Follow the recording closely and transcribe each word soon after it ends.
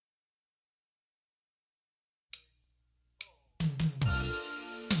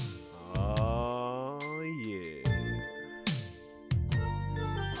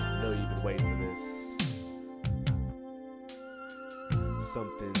been waiting for this.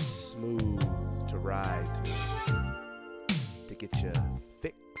 Something smooth to ride to get your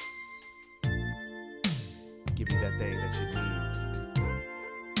fix. Give you that thing that you need.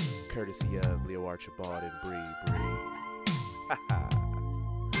 Courtesy of Leo Archibald and Bree.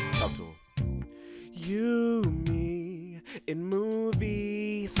 Talk to him. You, me, in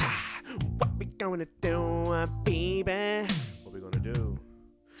movies. What we gonna do, baby? What we gonna do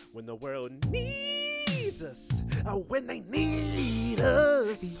when the world needs us? When they need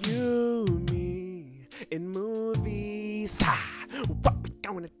us. You, me, in movies. What we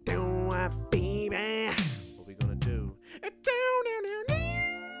gonna do, baby? What we gonna do?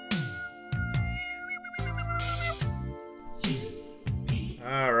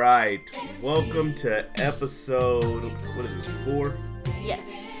 All right, welcome to episode, what is this, 4? Yes.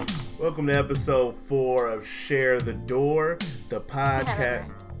 Welcome to episode 4 of Share the Door, the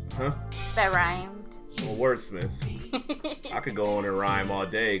podcast. Huh? That rhymed. I'm a wordsmith. I could go on and rhyme all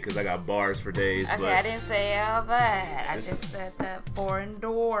day because I got bars for days. Okay, but I didn't say all that. I just said that foreign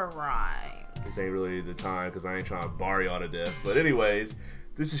door rhyme. This ain't really the time because I ain't trying to bar y'all to death. But anyways,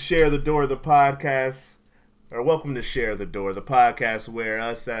 this is Share the Door, the podcast. Or welcome to Share the Door, the podcast where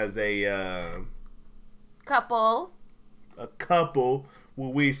us as a couple, where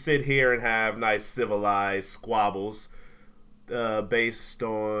we sit here and have nice civilized squabbles based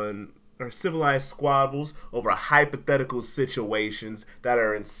on, or civilized squabbles over hypothetical situations that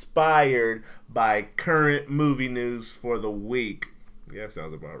are inspired by current movie news for the week. Yeah, that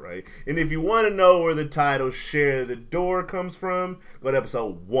sounds about right. And if you want to know where the title Share the Door comes from, go to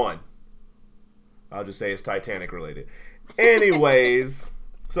episode 1. I'll just say it's Titanic related. Anyways,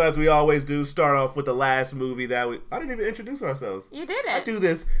 so as we always do, start off with the last movie that I didn't even introduce ourselves. You did it. I do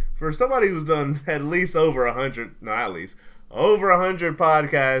this for somebody who's done at least over 100, over 100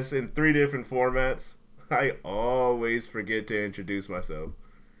 podcasts in 3 different formats. I always forget to introduce myself.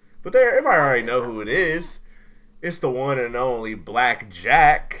 But everybody already know who it is. It's the one and only Black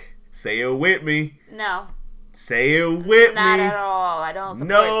Jack. Say it with me. No. Say it with me. Not at all. I don't support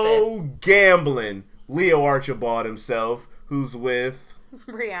No gambling. Leo Archibald himself, who's with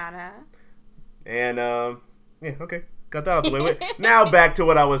Brianna. And, yeah, okay. Got that out the way. Now back to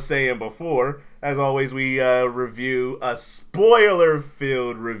what I was saying before. As always, we review a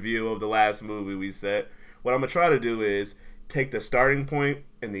spoiler-filled review of the last movie we set. What I'm going to try to do is take the starting point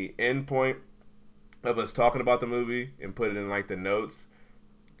and the end point of us talking about the movie and put it in, like, the notes.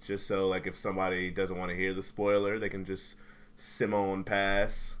 Just so, like, if somebody doesn't want to hear the spoiler, they can just sim on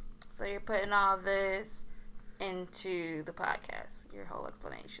pass. So you're putting all this into the podcast, your whole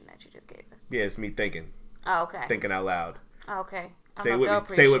explanation that you just gave us. Yeah, it's me thinking. Oh, okay. Thinking out loud. Oh, okay. Say it with me.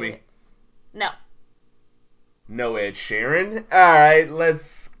 Say it with me. No. No Ed Sheeran. All right,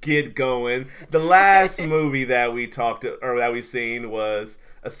 let's get going. The last movie that we that we seen was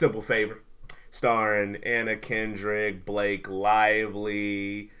A Simple Favor, starring Anna Kendrick, Blake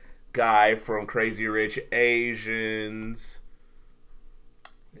Lively, guy from Crazy Rich Asians.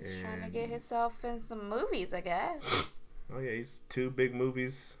 He's trying to get himself in some movies, I guess. Oh yeah, he's 2 big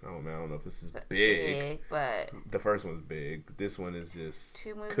movies. Oh man, I don't know if this is big, but the first one's big. This one is just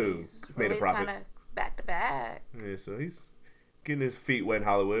 2 movies. Cool. Made a profit. Kind of back to back. Yeah, so he's getting his feet wet in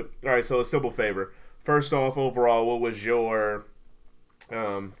Hollywood. All right, so A Simple Favor. First off, overall, what was your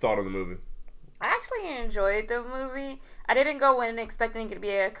thought on the movie? I actually enjoyed the movie. I didn't go in expecting it to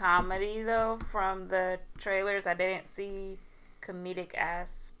be a comedy, though. From the trailers, I didn't see comedic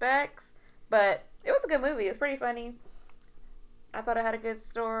aspects, but it was a good movie. It's pretty funny. I thought it had a good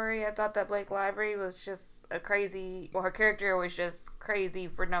story. I thought that Blake Lively was just her character was just crazy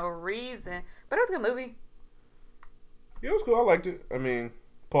for no reason, but it was a good movie. Yeah, it was cool. I liked it. I mean,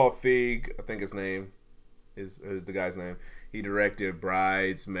 Paul Feig, I think his name is the guy's name. He directed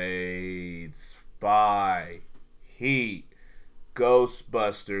Bridesmaids, Spy, Heat,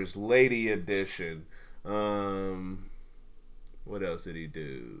 Ghostbusters, Lady Edition. What else did he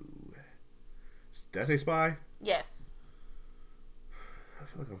do? Did I say Spy? Yes. I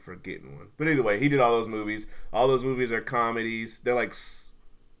feel like I'm forgetting one. But either way, he did all those movies. All those movies are comedies. They're like, Spy,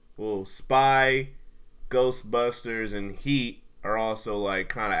 Ghostbusters, and Heat are also like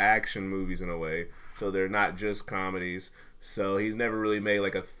kind of action movies in a way. So they're not just comedies. So he's never really made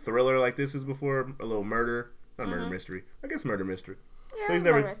like a thriller like this is before. A little murder. Not murder mystery. I guess murder mystery. Yeah, so he's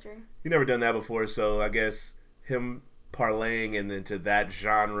mystery. never done that before. So I guess him parlaying into that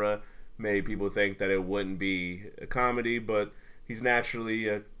genre made people think that it wouldn't be a comedy, but he's naturally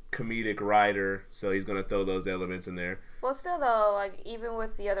a comedic writer, so he's going to throw those elements in there. Well, still though, like even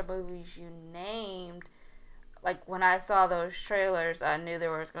with the other movies you named, like when I saw those trailers, I knew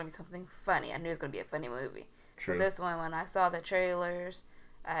there was going to be something funny. I knew it was going to be a funny movie. True. But this one, when I saw the trailers,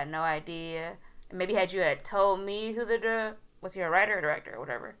 I had no idea. And maybe had you had told me who was he a writer or director or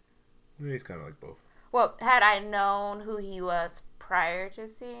whatever? Yeah, he's kind of like both. Well, had I known who he was prior to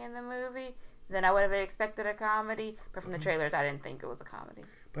seeing the movie, then I would have expected a comedy. But from the trailers, I didn't think it was a comedy.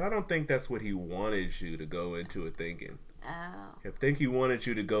 But I don't think that's what he wanted you to go into it thinking. Oh. I think he wanted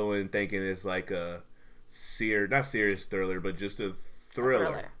you to go in thinking it's like a not serious thriller, but just a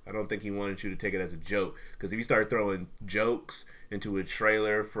thriller. I don't think he wanted you to take it as a joke. Because if you start throwing jokes into a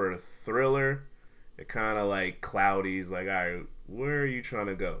trailer for a thriller, it kind of like cloudies. Like, all right, where are you trying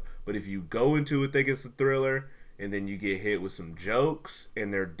to go? But if you go into it thinking it's a thriller, and then you get hit with some jokes,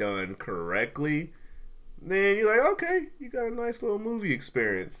 and they're done correctly, then you're like, okay, you got a nice little movie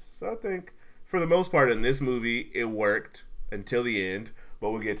experience. So I think, for the most part in this movie, it worked until the end. But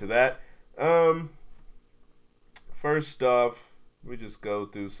we'll get to that. First off, we just go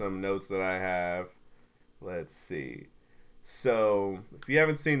through some notes that I have. Let's see. So, if you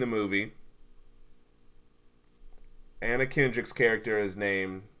haven't seen the movie, Anna Kendrick's character is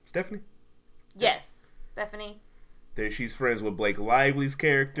named Stephanie? Yes, Stephanie. She's friends with Blake Lively's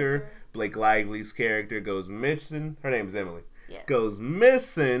character. Mm-hmm. Blake Lively's character goes missing. Her name's Emily. Yes. Goes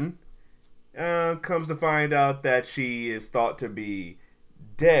missing. Comes to find out that she is thought to be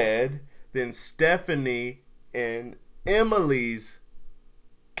dead. Then Stephanie and Emily's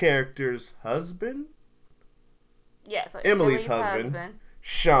character's husband? Yeah, so Emily's husband,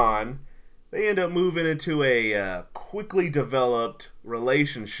 Sean, they end up moving into a quickly developed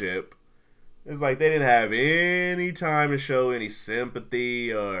relationship. It's like they didn't have any time to show any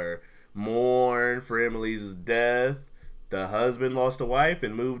sympathy or mourn for Emily's death. The husband lost a wife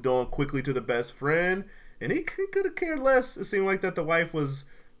and moved on quickly to the best friend, and he could have cared less. It seemed like that the wife was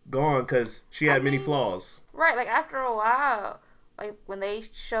gone because she had many flaws. Right, like after a while, like when they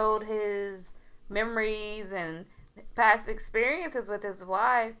showed his memories and past experiences with his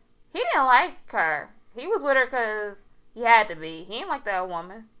wife, he didn't like her. He was with her because he had to be. He didn't like that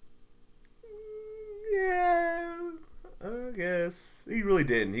woman. Yeah, I guess. He really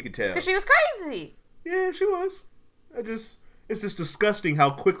didn't. He could tell. Because she was crazy. Yeah, she was. It's just disgusting how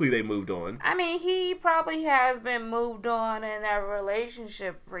quickly they moved on. I mean, he probably has been moved on in that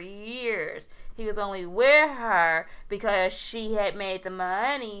relationship for years. He was only with her because she had made the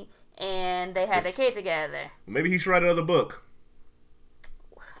money and they had a kid together. Maybe he should write another book.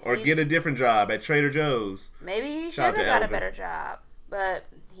 Or get a different job at Trader Joe's. Maybe he should have got a better job. But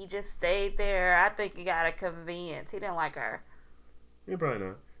he just stayed there. I think he got a convenience. He didn't like her. Yeah, probably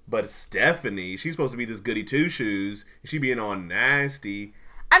not. But Stephanie, she's supposed to be this goody two-shoes. She being all nasty.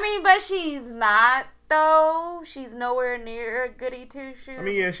 I mean, but she's not, though. She's nowhere near a goody two-shoes. I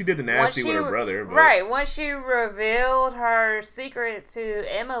mean, yeah, she did the nasty with her brother. But... Right. Once she revealed her secret to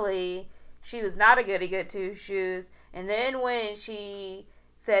Emily, she was not a goody two-shoes. And then when she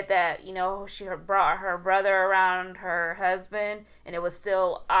said that, you know, she brought her brother around her husband and it was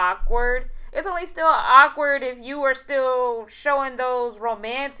still awkward. It's only still awkward if you were still showing those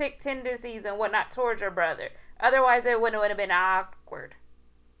romantic tendencies and whatnot towards your brother. Otherwise, it wouldn't have been awkward.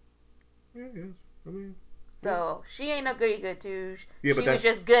 Yeah, yes. I mean... So, she ain't no goody two-shoes. Yeah, she was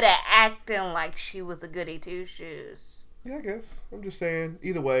just good at acting like she was a goody two-shoes. Yeah, I guess. I'm just saying,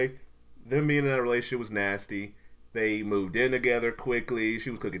 either way, them being in that relationship was nasty. They moved in together quickly. She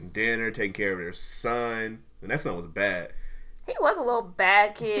was cooking dinner, taking care of their son. And that son was bad. He was a little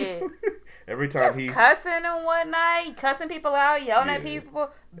bad kid. Every time just cussing and whatnot, cussing people out, yelling at people,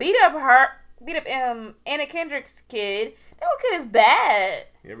 beat up Anna Kendrick's kid. That little kid is bad.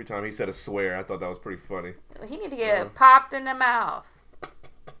 Every time he said a swear, I thought that was pretty funny. He need to get popped in the mouth.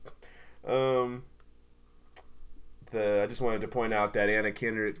 I just wanted to point out that Anna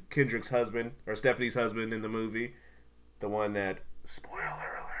Kendrick's husband, or Stephanie's husband in the movie, the one that, spoiler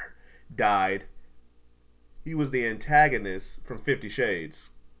alert, died. He was the antagonist from 50 Shades.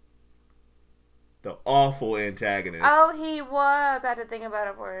 The awful antagonist. Oh, he was. I had to think about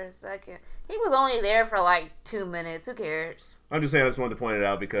it for a second. He was only there for like 2 minutes. Who cares? I'm just saying, I just wanted to point it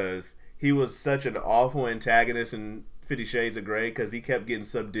out because he was such an awful antagonist in 50 Shades of Grey because he kept getting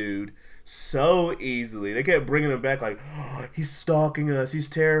subdued so easily. They kept bringing him back like, oh, he's stalking us. He's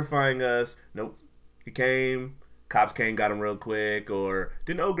terrifying us. Nope. He came. Cops came, got him real quick. Or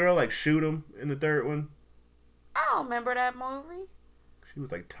didn't old girl like shoot him in the third one? I don't remember that movie. She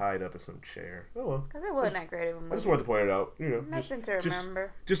was like tied up in some chair. Oh well. Because it wasn't that great of a movie. I just wanted to point it out. You know, nothing to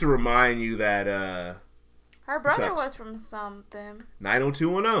remember. Just to remind you that her brother was from something.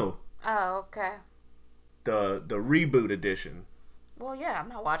 90210. Oh, okay. The reboot edition. Well, yeah, I'm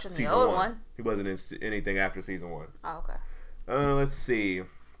not watching the Season old 1. one. He wasn't in anything after season 1. Oh, okay. Let's see.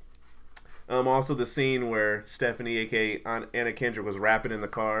 Also the scene where Stephanie, aka Anna Kendrick, was rapping in the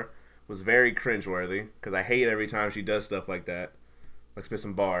car was very cringeworthy because I hate every time she does stuff like that. Like spit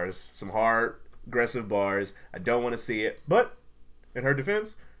some bars, some hard, aggressive bars. I don't want to see it, but in her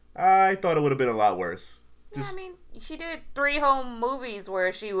defense, I thought it would have been a lot worse. Yeah, I mean, she did 3 whole movies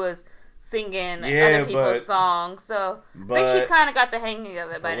where she was singing Yeah, other people's songs, so I think she kind of got the hang of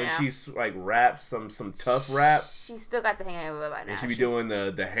it by when now. she like raps some tough rap, she still got the hang of it by now. and she be doing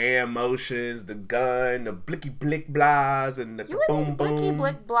the hand motions, the gun, the blicky blick blahs, and the boom boom. Blicky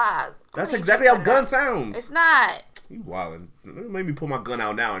blick blahs. That's exactly how gun sounds. It's not. You wildin'. Make me pull my gun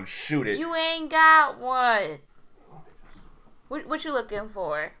out now and shoot it. You ain't got one. What you looking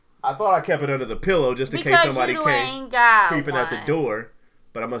for? I thought I kept it under the pillow just in case somebody came creeping at the door.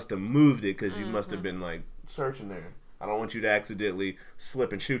 But I must have moved it because you must have been like searching there. I don't want you to accidentally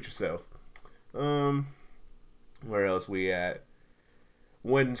slip and shoot yourself. Where else we at?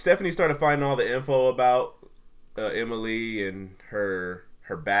 When Stephanie started finding all the info about Emily and her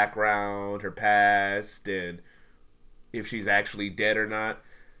background, her past, and if she's actually dead or not,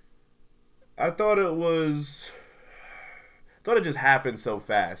 I thought it just happened so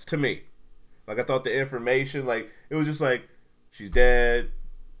fast to me. Like I thought the information, like it was just like she's dead.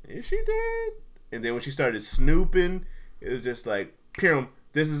 Is she dead? And then when she started snooping, it was just like, Pyram,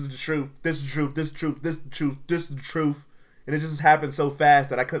 this is the truth. This is the truth. This is the truth. This is the truth. This is the truth. And it just happened so fast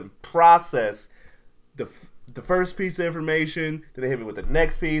that I couldn't process the first piece of information. Then they hit me with the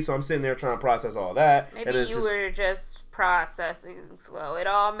next piece, so I'm sitting there trying to process all that. Maybe you were just processing slow. It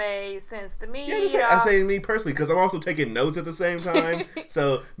all made sense to me. Yeah, I say me personally because I'm also taking notes at the same time.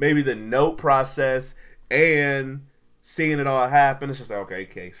 So maybe the note process and seeing it all happen, it's just like,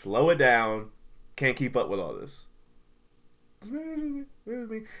 okay, slow it down. Can't keep up with all this.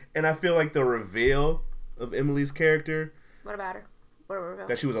 And I feel like the reveal of Emily's character. What about her? What reveal?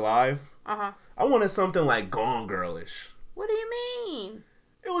 That she was alive. Uh-huh. I wanted something like Gone Girl-ish. What do you mean?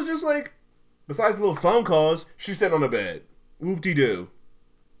 It was just like, besides little phone calls, she's sitting on the bed. Whoop-de-doo.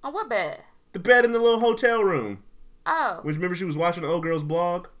 On what bed? The bed in the little hotel room. Oh. Which, remember she was watching the old girl's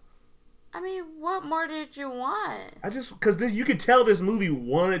blog? I mean, what more did you want? Because you could tell this movie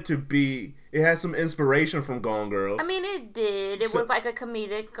wanted to be, it had some inspiration from Gone Girl. I mean, it did. It was like a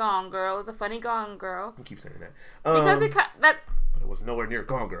comedic Gone Girl. It was a funny Gone Girl. I keep saying that. Because but it was nowhere near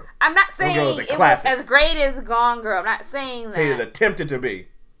Gone Girl. I'm not saying it was as great as Gone Girl. I'm not saying that. Saying it attempted to be.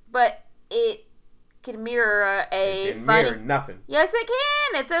 But it can mirror it didn't mirror nothing. Yes, it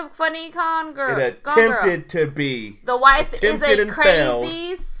can. It's a funny Gone Girl. It attempted to be. The wife is a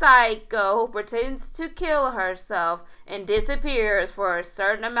crazy psycho who pretends to kill herself and disappears for a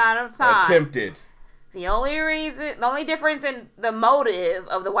certain amount of time. Attempted. The only difference in the motive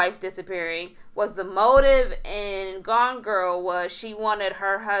of the wife's disappearing was the motive in Gone Girl was she wanted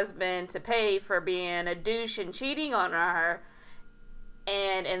her husband to pay for being a douche and cheating on her.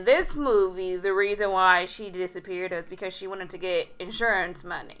 And in this movie, the reason why she disappeared is because she wanted to get insurance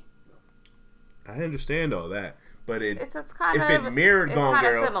money. I understand all that, but it's if it mirrored Gone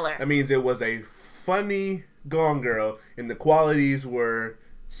Girl, similar. That means it was a funny Gone Girl, and the qualities were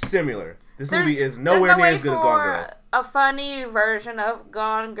similar. This movie is nowhere near as good as Gone Girl. A funny version of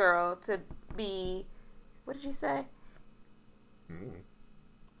Gone Girl to be, what did you say?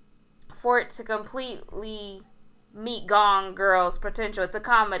 For it to completely meet Gone Girl's potential. It's a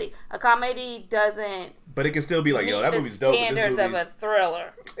comedy. A comedy doesn't. But it can still be like, yo, that movie's dope. Standards of a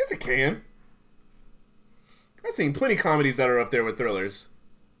thriller. Yes, it can. I've seen plenty of comedies that are up there with thrillers.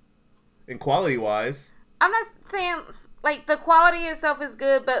 And quality wise. I'm not saying like the quality itself is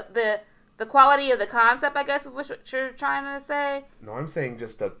good, but the quality of the concept, I guess, is what you're trying to say. No, I'm saying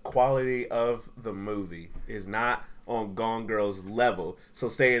just the quality of the movie is not on Gone Girl's level. So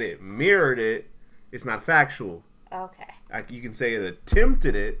saying it mirrored it, it's not factual. Okay. You can say it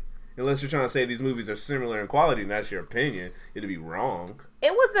attempted it, unless you're trying to say these movies are similar in quality, and that's your opinion. It'd be wrong.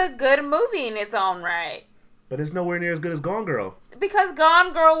 It was a good movie in its own right. But it's nowhere near as good as Gone Girl. Because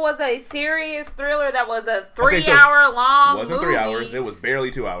Gone Girl was a serious thriller that was a 3-hour long movie. It wasn't 3 hours. It was barely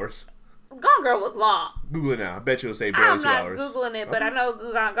 2 hours. Gone Girl was long. Google it now. I bet you'll say barely 2 hours. I'm not Googling it, but I know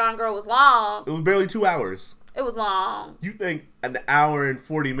Gone Girl was long. It was barely 2 hours. It was long. You think an hour and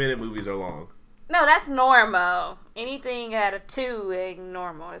 40-minute movies are long? No, that's normal. Anything at a 2 ain't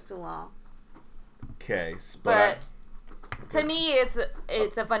normal. It's too long. Okay, but to me,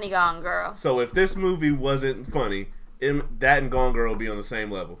 it's a funny Gone Girl. So if this movie wasn't funny, that and Gone Girl would be on the same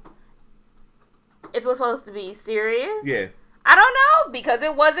level. If it was supposed to be serious? Yeah. I don't know, because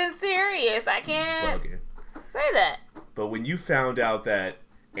it wasn't serious. I can't say that. But when you found out that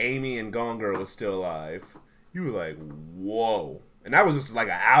Amy and Gone Girl was still alive, you were like, whoa. And that was just like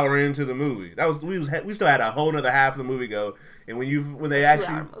an hour into the movie. We still had a whole other half of the movie go. And when they actually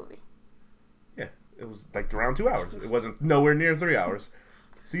 2 hour movie. Yeah, it was like around 2 hours. It wasn't nowhere near 3 hours.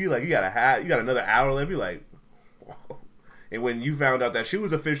 So you got another hour left. You're like, whoa. And when you found out that she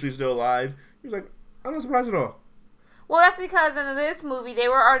was officially still alive, you was like, I'm not surprised at all. Well, that's because in this movie, they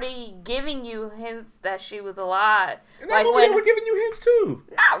were already giving you hints that she was alive. In that movie, they were giving you hints, too.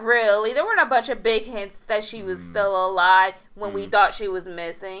 Not really. There weren't a bunch of big hints that she was still alive when we thought she was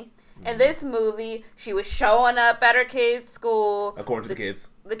missing. In this movie, she was showing up at her kids' school. According to the kids.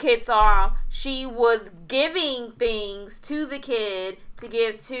 The kids saw her. She was giving things to the kid to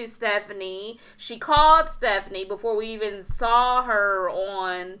give to Stephanie. She called Stephanie before we even saw her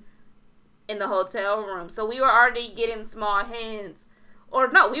in the hotel room. So we were already getting small hints. Or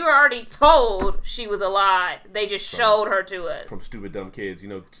no, we were already told she was alive. They just showed her to us. From stupid dumb kids,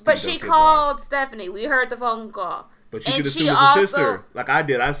 But she called Stephanie. We heard the phone call. But you could assume it's a sister. Like I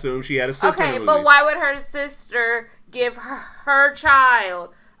did. I assumed she had a sister. Okay, but why would her sister give her child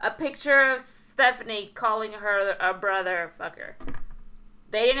a picture of Stephanie calling her a brother fucker?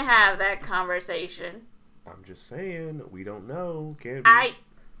 They didn't have that conversation. I'm just saying, we don't know. Can't be.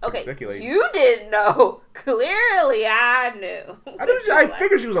 Okay, speculate. You didn't know. Clearly, I knew. I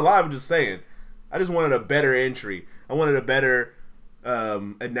figured she was alive. I'm just saying. I just wanted a better entry. I wanted a better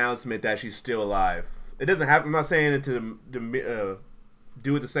announcement that she's still alive. It doesn't have. I'm not saying it to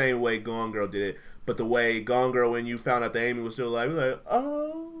do it the same way Gone Girl did it, but the way Gone Girl, when you found out that Amy was still alive, you're like,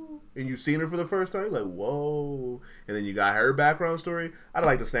 oh, and you've seen her for the first time, you're like, whoa, and then you got her background story. I'd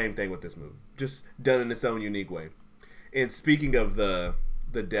like the same thing with this movie, just done in its own unique way. And speaking of the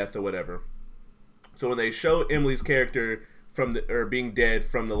death or whatever, so when they show Emily's character being dead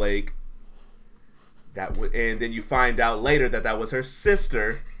from the lake, and then you find out later that was her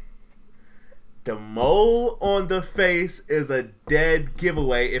sister. The mole on the face is a dead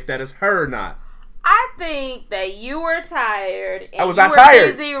giveaway if that is her or not. I think that you were tired. And I was not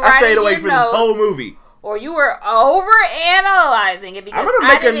tired. I stayed awake for this whole movie. Or you were over analyzing it because I'm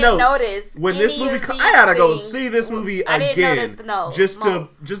gonna make a note. Notice when this movie I gotta go see this movie again just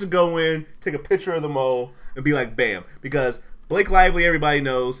to go in, take a picture of the mole, and be like, bam, because Blake Lively, everybody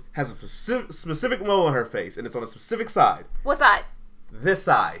knows, has a specific mole on her face, and it's on a specific side. What side? This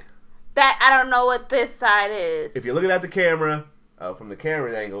side. That I don't know what this side is. If you're looking at the camera, from the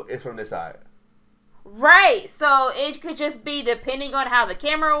camera angle, it's from this side. Right, so it could just be depending on how the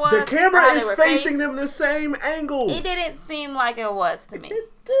camera was. The camera is facing them the same angle. It didn't seem like it was to me.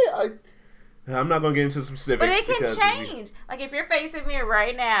 It did. I'm not going to get into specifics. But it can change. Like if you're facing me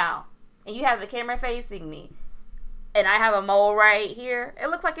right now, and you have the camera facing me, and I have a mole right here, it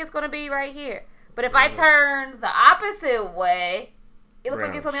looks like it's going to be right here. But if I turn the opposite way, it looks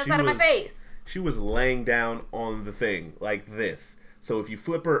like it's on the other side of my face. She was laying down on the thing like this. So if you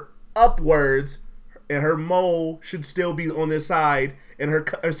flip her upwards, and her mole should still be on this side, and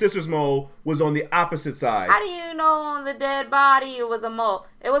her sister's mole was on the opposite side. How do you know on the dead body it was a mole?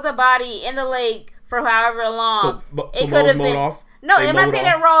 It was a body in the lake for however long. So it could have been off? No, I'm not saying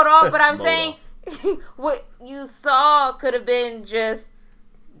it rolled off, but I'm saying what you saw could have been just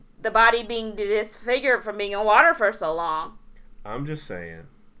the body being disfigured from being in water for so long. I'm just saying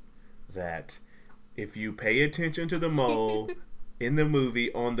that if you pay attention to the mole in the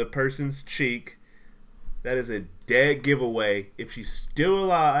movie on the person's cheek, that is a dead giveaway if she's still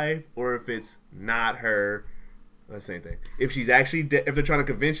alive or if it's not her. That's the same thing. If she's actually dead, if they're trying to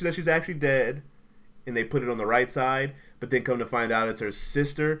convince you that she's actually dead and they put it on the right side, but then come to find out it's her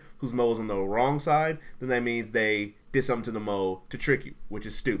sister whose mole's on the wrong side, then that means they did something to the mole to trick you, which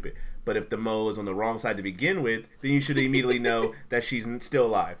is stupid. But if the mole is on the wrong side to begin with, then you should immediately know that she's still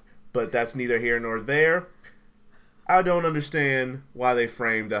alive. But that's neither here nor there. I don't understand why they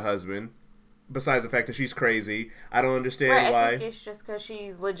framed the husband. Besides the fact that she's crazy, I don't understand why. I think it's just because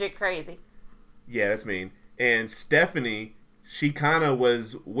she's legit crazy. Yeah, that's mean. And Stephanie, she kind of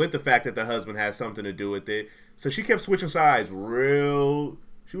was with the fact that the husband had something to do with it. So she kept switching sides She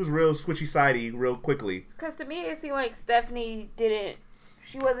was real switchy-sidey real quickly. Because to me, it seemed like Stephanie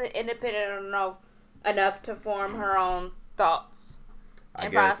she wasn't independent enough to form her own thoughts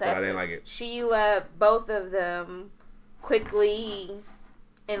and processes. But I didn't like it. She let both of them quickly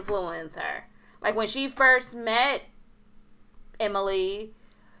influence her. Like when she first met Emily,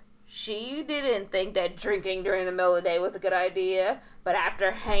 she didn't think that drinking during the middle of the day was a good idea. But after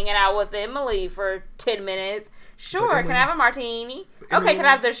hanging out with Emily for 10 minutes, sure, can I have a martini? Okay, can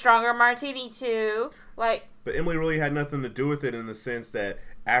I have the stronger martini too? But Emily really had nothing to do with it in the sense that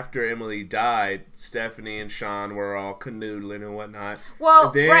after Emily died, Stephanie and Sean were all canoodling and whatnot.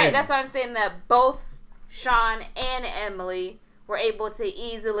 Well, right. That's why I'm saying that both Sean and Emily were able to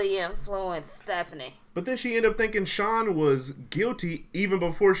easily influence Stephanie. But then she ended up thinking Sean was guilty even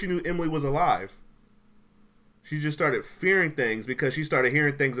before she knew Emily was alive. She just started fearing things because she started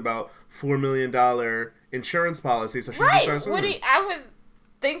hearing things about $4 million insurance policy. So she just started suing. I would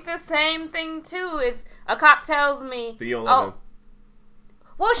think the same thing too if a cop tells me, then you don't love him.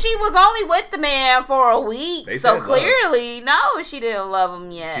 Well, she was only with the man for a week, so clearly, no, she didn't love him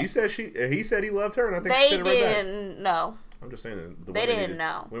yet. He said he said he loved her, and I think they she said it right back. didn't know. I'm just saying that they didn't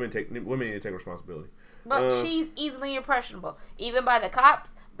know. Women need to take responsibility. But she's easily impressionable, even by the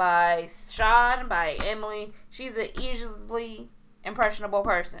cops, by Sean, by Emily. She's an easily impressionable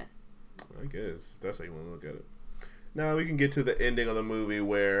person. I guess that's how you want to look at it. Now we can get to the ending of the movie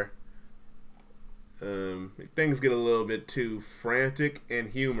where things get a little bit too frantic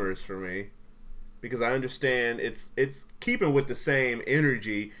and humorous for me, because I understand it's keeping with the same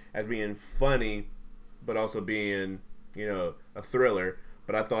energy as being funny, but also being, a thriller.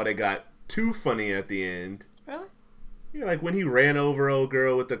 But I thought it got too funny at the end. Really? Yeah, like when he ran over old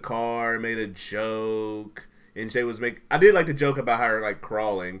girl with the car, made a joke, and Jay was I did like the joke about her like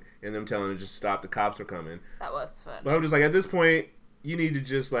crawling and them telling her to just stop, the cops are coming. That was fun. But I'm just like, at this point, you need to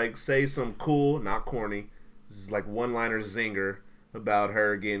just like say some cool, not corny, this is like one-liner zinger about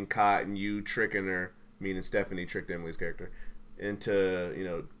her getting caught and you tricking her, meaning Stephanie tricked Emily's character,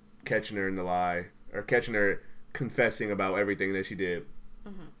 into, catching her in the lie, or catching her confessing about everything that she did.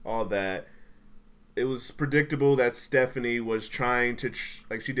 Mm-hmm. All that. It was predictable that Stephanie was trying to,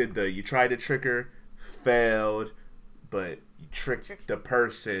 she did you tried to trick her, failed, but you tricked the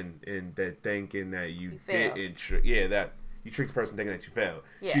person into thinking that you didn't trick. Yeah, that. You tricked the person thinking that you failed.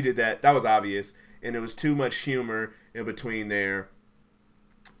 Yeah. She did that. That was obvious. And there was too much humor in between there.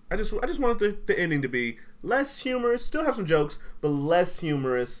 I just wanted the ending to be less humorous. Still have some jokes, but less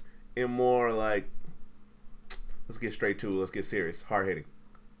humorous and more like, let's get straight to it. Let's get serious. Hard-hitting.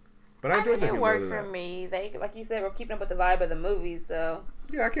 But I enjoyed the humor. It worked for me. They, like you said, were keeping up with the vibe of the movie, so.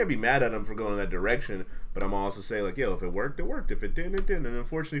 Yeah, I can't be mad at them for going in that direction. But I'm also saying, like, if it worked, it worked. If it didn't, it didn't. And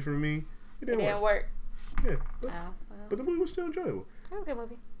unfortunately for me, it didn't work. Yeah. But the movie was still enjoyable. It was a good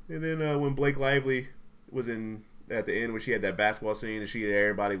movie. And then when Blake Lively was at the end, when she had that basketball scene and she had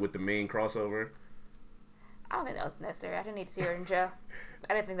everybody with the main crossover. I don't think that was necessary. I didn't need to see her in jail.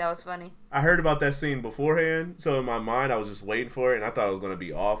 I didn't think that was funny. I heard about that scene beforehand, so in my mind I was just waiting for it, and I thought it was going to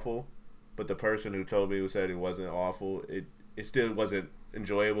be awful. But the person who told me, who said it wasn't awful, it still wasn't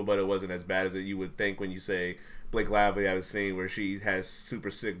enjoyable, but it wasn't as bad as you would think when you say Blake Lively had a scene where she has super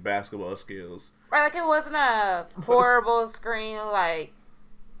sick basketball skills. Right, like it wasn't a horrible screen, like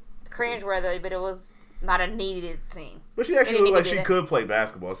cringe-worthy, but it was not a needed scene. But she actually looked like she could play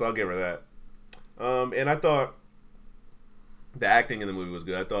basketball, so I'll give her that. And I thought the acting in the movie was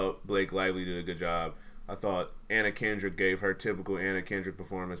good. I thought Blake Lively did a good job. I thought Anna Kendrick gave her typical Anna Kendrick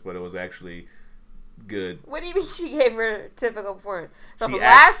performance, but it was actually good. What do you mean she gave her typical performance? So from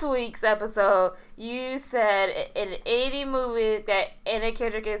last week's episode, you said in any movie that Anna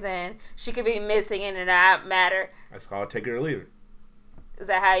Kendrick is in, she could be missing and it not matter. That's called take it or leave it. Is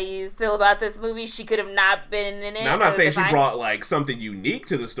that how you feel about this movie? She could have not been in it. Now, I'm not saying she brought like something unique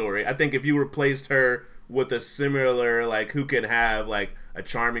to the story. I think if you replaced her with a similar, like, who can have like a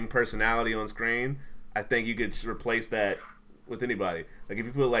charming personality on screen, I think you could replace that with anybody. Like if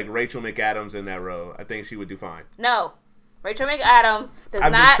you put like Rachel McAdams in that role, I think she would do fine. No, Rachel McAdams does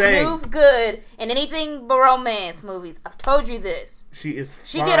not move good in anything but romance movies. I've told you this. She is.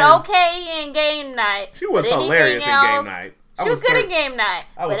 She did okay in Game Night. She was hilarious in Game Night. She was good in Game Night,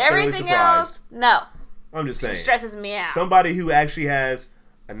 but everything else, no. I'm just saying. She stresses me out. Somebody who actually has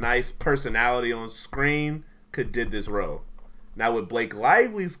a nice personality on screen did this role. Now with Blake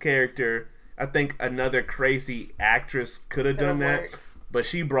Lively's character, I think another crazy actress could have done that, but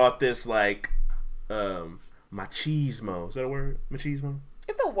she brought this like machismo. Is that a word? Machismo?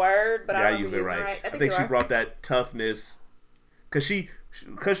 It's a word, but I don't use it right. I think she brought that toughness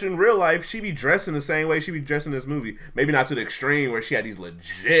because in real life she be dressing the same way she be dressed in this movie. Maybe not to the extreme where she had these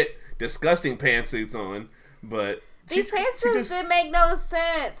legit disgusting pantsuits on, but these pantsuits didn't make no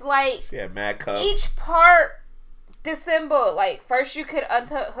sense. Like she had mad cuffs. Each part dissembled. Like first you could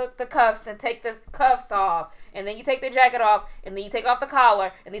unhook the cuffs and take the cuffs off, and then you take the jacket off, and then you take off the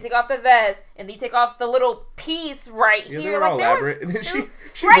collar, and then you take off the vest, and then you take off the little piece right here. They were all elaborate. And then it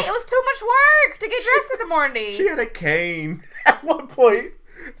was too much work to get dressed in the morning. She had a cane at one point.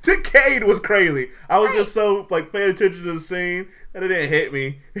 The cane was crazy. I was just so like paying attention to the scene and it didn't hit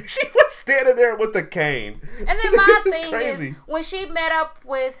me. She was standing there with the cane. And then my This thing is when she met up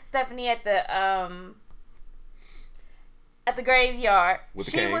with Stephanie at the graveyard,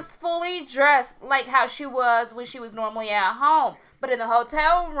 she was fully dressed like how she was when she was normally at home. But in the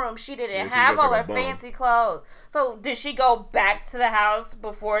hotel room, she didn't have all her fancy clothes. So did she go back to the house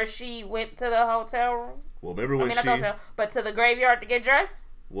before she went to the hotel room? Well, remember when not the hotel, but to the graveyard to get dressed?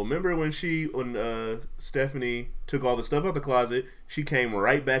 Well, remember when Stephanie took all the stuff out the closet, she came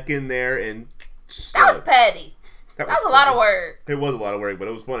right back in there and... That was petty. That was a lot of work. It was a lot of work, but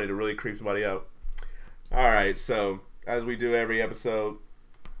it was funny to really creep somebody out. All right, so as we do every episode,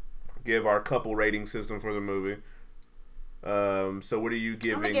 give our couple rating system for the movie. So what are you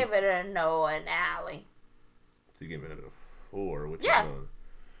giving? I'm going to give it a Noah and Allie. So you're giving it a 4? Which yeah.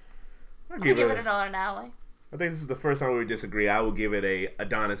 I'll give it a Noah and Allie. I think this is the first time we disagree. I will give it a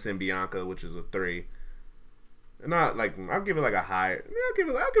Adonis and Bianca, which is a 3. Not like I'll give it like a high. Yeah, I'll give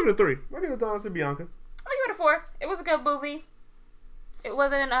it a 3. I'll give it Adonis and Bianca. I'll give it a 4. It was a good movie. It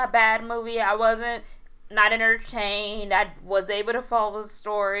wasn't a bad movie. I wasn't not entertained. I was able to follow the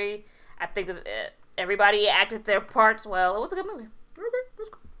story. I think that everybody acted their parts well. It was a good movie. Okay, that's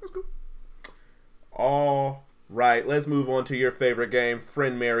cool. All right, let's move on to your favorite game,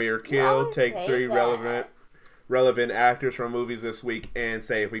 Friend, Marry, or Kill. Take 3 relevant actors from movies this week and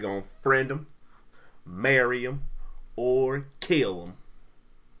say if we gonna friend them, marry them, or kill them.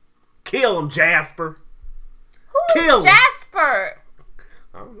 Kill them, Jasper. Who is Jasper?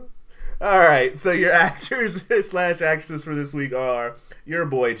 I don't know. All right, so your actors / actresses for this week are your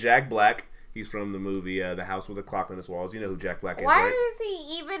boy Jack Black. He's from the movie The House with a Clock on Its Walls. You know who Jack Black is, Why right? is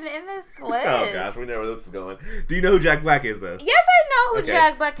he even in this list? Oh, gosh, we know where this is going. Do you know who Jack Black is, though? Yes, I know who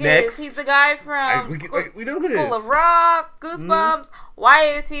Jack Black Next. is. He's the guy from we know who it School is. of Rock, Goosebumps. Mm-hmm. Why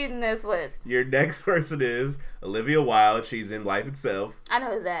is he in this list? Your next person is Olivia Wilde. She's in Life Itself. I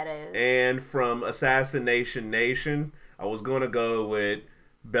know who that is. And from Assassination Nation, I was going to go with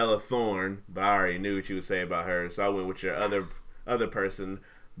Bella Thorne, but I already knew what you would say about her, so I went with your other person,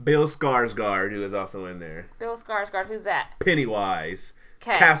 Bill Skarsgård, who is also in there. Bill Skarsgård, who's that? Pennywise.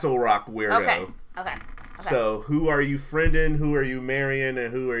 Castle Rock weirdo. Okay. So, who are you friending, who are you marrying,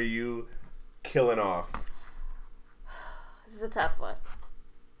 and who are you killing off? This is a tough one.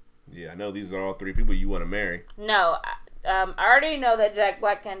 Yeah, I know these are all 3 people you want to marry. No, I already know that Jack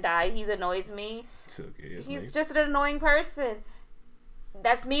Black can die. He annoys me. He's just an annoying person.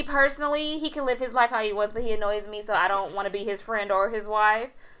 That's me personally. He can live his life how he wants, but he annoys me, so I don't want to be his friend or his wife.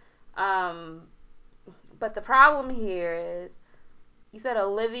 But the problem here is, you said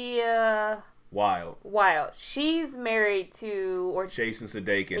Olivia Wilde. She's married to Jason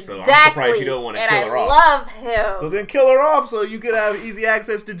Sudeikis, exactly. So I'm surprised you don't want to kill her off. I love him. So then kill her off so you could have easy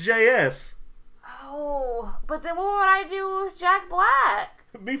access to JS. Oh, but then what would I do with Jack Black?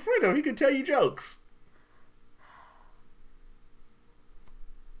 Befriend him. He could tell you jokes.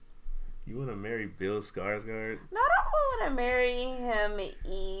 You want to marry Bill Skarsgård? No, I don't want to marry him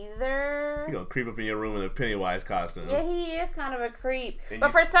either. He's going to creep up in your room in a Pennywise costume. Yeah, he is kind of a creep.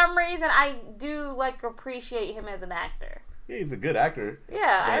 But for some reason, I do, appreciate him as an actor. Yeah, he's a good actor.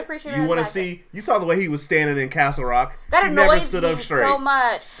 Yeah, I appreciate him as an actor. You saw the way he was standing in Castle Rock. That he never annoys stood me up straight. So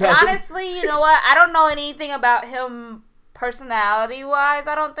much. Honestly, you know what? I don't know anything about him personality-wise,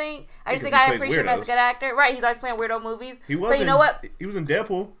 I don't think. I just think I appreciate him as a good actor. Right, he's always playing weirdo movies. He was so you know what? He was in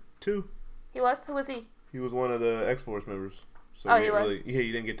Deadpool, too. He was? Who was he? He was one of the X-Force members. So he was?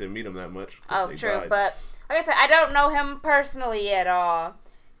 You didn't get to meet him that much. Oh, true. Died. But, like I said, I don't know him personally at all.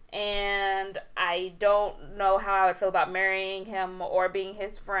 And I don't know how I would feel about marrying him or being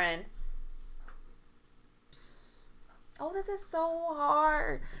his friend. Oh, this is so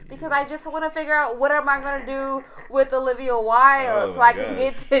hard. Because I just want to figure out what am I going to do with Olivia Wilde so I can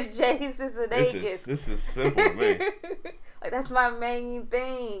get to Jason Sudeikis. This is simple to me. That's my main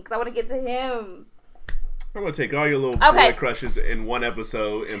thing. Because I want to get to him. I'm going to take all your little boy crushes in one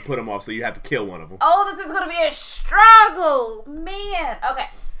episode and put them off so you have to kill one of them. Oh, this is going to be a struggle. Man. Okay.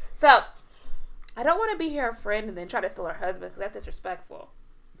 So, I don't want to be her friend and then try to steal her husband because that's disrespectful.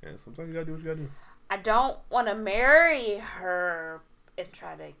 Yeah, sometimes you got to do what you got to do. I don't want to marry her and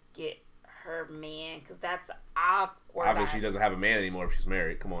try to get her man because that's awkward. Obviously, she doesn't have a man anymore if she's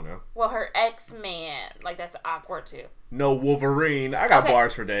married. Come on now. Well, her ex-man, that's awkward too. No, Wolverine. I got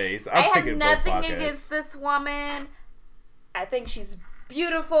bars for days. I have nothing against this woman. I think she's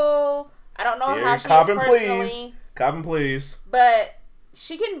beautiful. I don't know how she is personally. Cobbin, please. But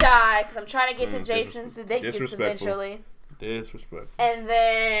she can die because I'm trying to get to Jason Sudeikis eventually. Disrespectful. And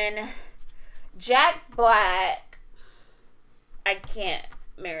then Jack Black, I can't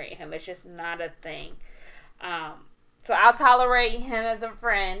marry him. It's just not a thing. So I'll tolerate him as a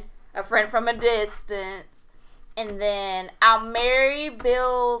friend from a distance. And then I'll marry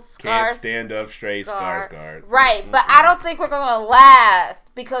Bill Skarsgård. Can't stand up straight, Skarsgård. Right, but I don't think we're going to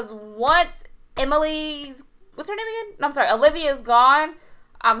last. Because once Emily's... What's her name again? No, I'm sorry. Olivia's gone.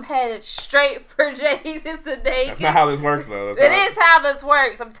 I'm headed straight for Jason Sudeikis. That's not how this works, though. It is how this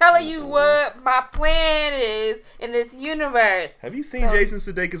works. I'm telling you what my plan is in this universe. Have you seen Jason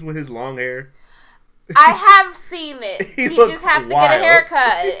Sudeikis with his long hair? I have seen it. He just have to wild. get a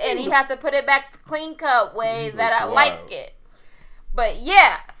haircut, and he has to put it back the clean cut way that I like it. But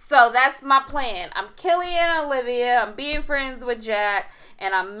yeah, so that's my plan. I'm killing Olivia. I'm being friends with Jack,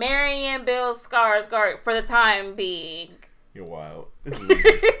 and I'm marrying Bill Skarsgård for the time being. You're wild. This is easy.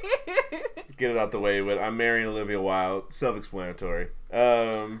 Get it out the way, but I'm marrying Olivia Wilde. Self-explanatory.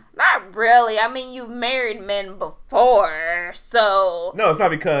 Not really. I mean, you've married men before, so... No, it's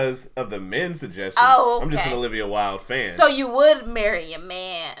not because of the men's suggestion. Oh, okay. I'm just an Olivia Wilde fan. So you would marry a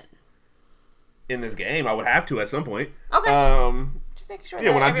man? In this game, I would have to at some point. Okay. Just making sure.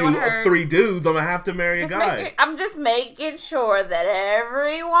 Yeah, when I do 3 dudes, I'm gonna have to marry a guy. I'm just making sure that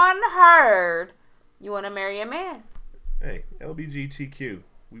everyone heard you want to marry a man. Hey, LBGTQ.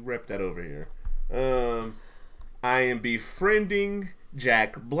 We rep that over here. I am befriending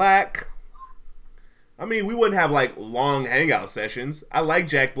Jack Black. I mean, we wouldn't have like long hangout sessions. I like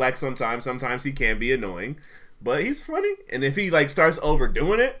Jack Black sometimes. Sometimes he can be annoying, but he's funny. And if he like starts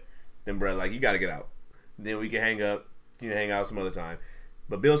overdoing it, then bro, like you gotta get out. Then we can hang out some other time.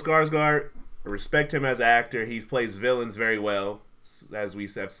 But Bill Skarsgård, I respect him as an actor. He plays villains very well, as we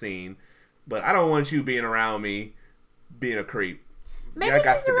have seen. But I don't want you being around me being a creep. Maybe he's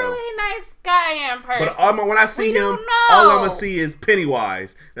a really nice guy in person. But when I see him, all I'm going to see is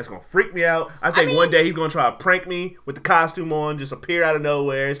Pennywise. That's going to freak me out. I think one day he's going to try to prank me with the costume on, just appear out of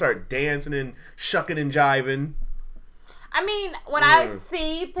nowhere and start dancing and shucking and jiving. I mean, when I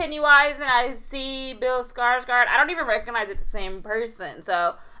see Pennywise and I see Bill Skarsgård, I don't even recognize it's the same person.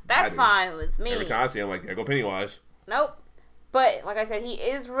 So that's fine with me. Every time I see him, I'm like, there go Pennywise. Nope. But, like I said, he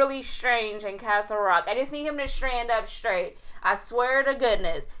is really strange in Castle Rock. I just need him to stand up straight. I swear to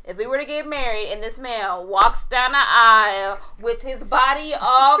goodness, if we were to get married and this man walks down the aisle with his body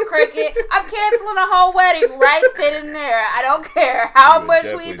all crooked, I'm canceling the whole wedding right then and there. I don't care how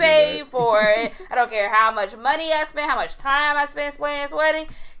much we paid for it. I don't care how much money I spent, how much time I spent planning this wedding.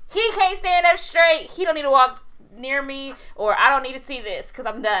 He can't stand up straight. He don't need to walk near me, or I don't need to see this because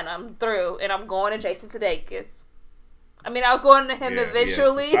I'm done. I'm through, and I'm going to Jason Sudeikis. I mean, I was going to him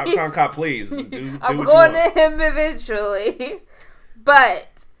eventually. Yeah. Stop talking, please. I'm going to him eventually. But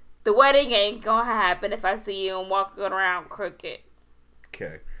the wedding ain't going to happen if I see you walking around crooked.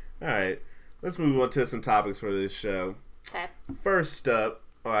 Okay. All right. Let's move on to some topics for this show. Okay. First up,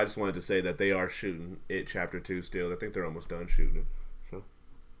 I just wanted to say that they are shooting It Chapter 2 still. I think they're almost done shooting it. So,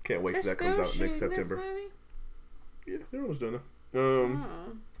 can't wait till that comes out next September. Yeah, they're almost done now.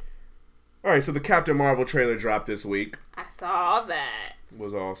 All right, so the Captain Marvel trailer dropped this week. I saw that.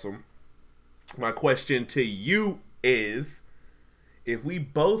 Was awesome. My question to you is, if we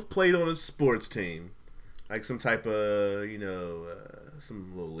both played on a sports team, like some type of,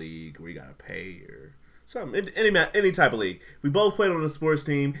 some little league where you gotta pay or something, any type of league, we both played on a sports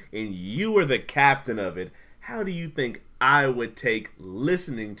team and you were the captain of it, how do you think I would take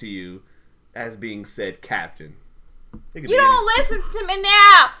listening to you as being said captain? You don't listen to me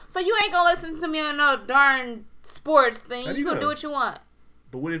now, so you ain't gonna listen to me on no darn sports thing. You gonna do what you want.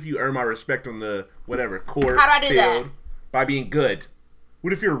 But what if you earn my respect on the whatever court? How do I do field, that? By being good.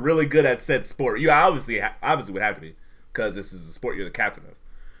 What if you're really good at said sport? You obviously would have to be, because this is the sport you're the captain of.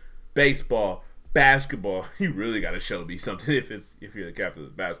 Baseball, basketball, you really got to show me something if you're the captain of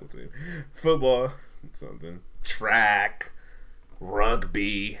the basketball team. Football, something. Track,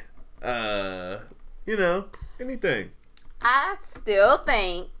 rugby, anything. I still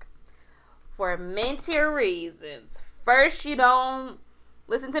think, for mental reasons, first, you don't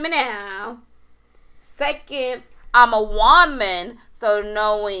listen to me now. Second, I'm a woman, so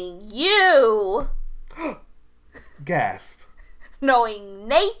knowing you... Gasp. Knowing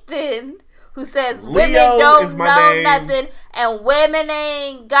Nathan, who says Leo women don't know name. nothing, and women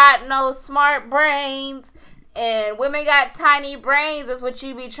ain't got no smart brains, and women got tiny brains, is what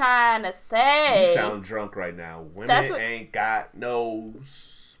you be trying to say. You sound drunk right now. Women ain't got no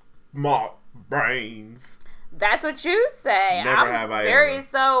smart brains. That's what you say. Never have I very ever.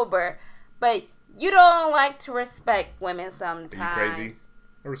 sober. But you don't like to respect women sometimes. Are you crazy?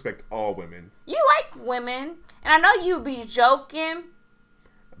 I respect all women. You like women. And I know you be joking.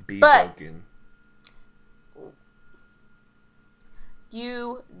 Joking.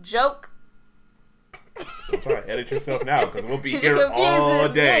 You joke Don't try to edit yourself now, because we'll be 'Cause here you're all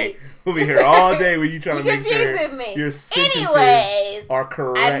confusing day. me. We'll be here all day when you trying to You're make sure confusing me. your sentences Anyways, are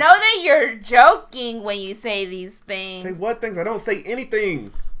correct. I know that you're joking when you say these things. Say what things? I don't say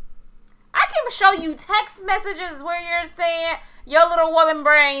anything. I can show you text messages where you're saying your little woman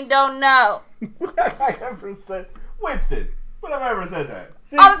brain don't know. What have I ever said? Winston, when have I ever said that?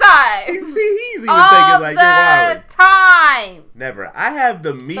 See, All the time. See, he's even All thinking like you're the wild. time. Never. I have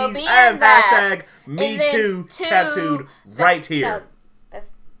the me. So being I have that, hashtag me and then too two, tattooed right here. No,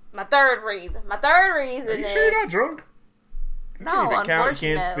 that's my third reason. My third reason Are you is sure you're not drunk? You no, can't even count, you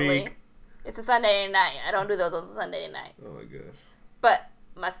unfortunately, can't speak. it's a Sunday night. I don't do those on Sunday nights. Oh my gosh. But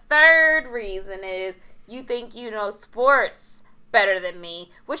my third reason is you think you know sports better than me,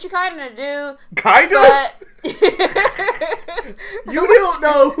 which you kind of do. Kind But of? You don't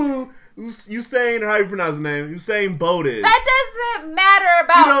know who Usain, how you pronounce his name? Usain Bolt is. that doesn't matter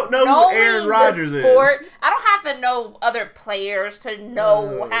about You don't know who knowing Aaron Rodgers the is. sport. I don't have to know other players to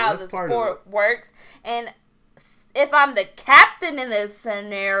know how that's the part of sport works. And if I'm the captain in this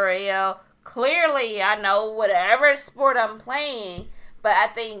scenario, clearly I know whatever sport I'm playing. But I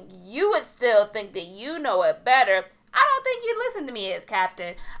think you would still think that you know it better. I don't think you'd listen to me as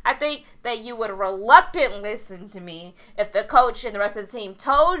captain. I think that you would reluctantly listen to me if the coach and the rest of the team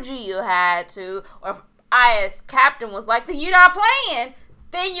told you you had to, or if I as captain was like, you're not playing,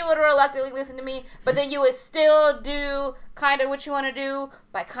 then you would reluctantly listen to me, but then you would still do kind of what you want to do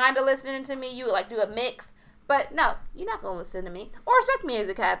by kind of listening to me. You would like do a mix. But no, you're not going to listen to me or respect me as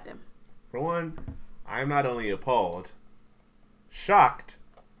a captain. For one, I'm not only appalled, shocked,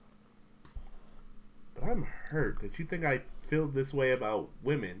 but I'm hurt that you think I feel this way about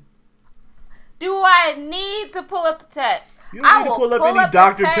women. Do I need to pull up the text? You don't need to pull up any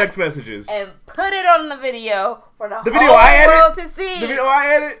doctor text messages. And put it on the video for the video whole I world edit? to see. The video I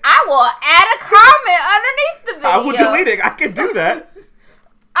edit? I will add a comment underneath the video. I will delete it. I can do that.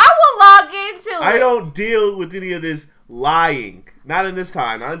 I will log into it. I don't deal with any of this lying. Not in this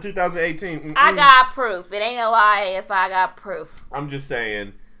time. Not in 2018. Mm-mm. I got proof. It ain't a lie if I got proof. I'm just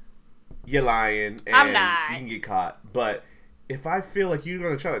saying, you're lying and I'm not. you can get caught. But if I feel like you're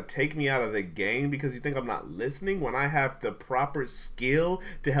going to try to take me out of the game because you think I'm not listening when I have the proper skill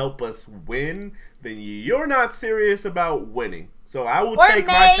to help us win, then you're not serious about winning. So I will take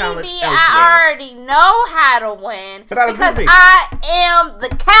my talent elsewhere. I already know how to win because I am the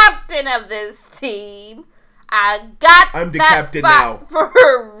captain of this team. I'm the captain now for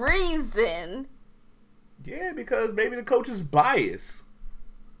a reason. Yeah, because maybe the coach is biased.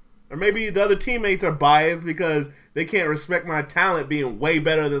 Or maybe the other teammates are biased because they can't respect my talent being way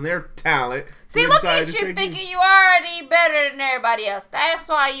better than their talent. See, look at you thinking you already better than everybody else. That's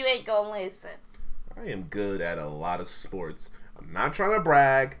why you ain't gonna listen. I am good at a lot of sports. I'm not trying to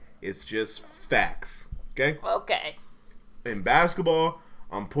brag. It's just facts. Okay? Okay. In basketball,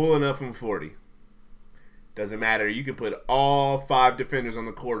 I'm pulling up from 40. Doesn't matter. You can put all 5 defenders on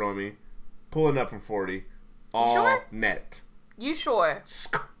the court on me. Pulling up from 40. All sure? net. You sure?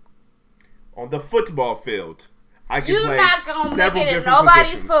 On the football field, I can You're play not gonna several make it in different nobody's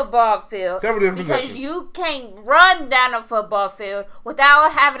positions. football field. Several different because positions. you can't run down a football field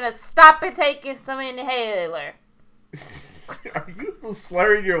without having to stop and taking some inhaler. Are you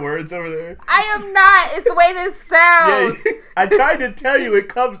slurring your words over there? I am not. It's the way this sounds. Yeah, I tried to tell you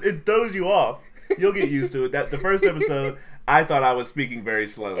it throws you off. You'll get used to it. That the first episode, I thought I was speaking very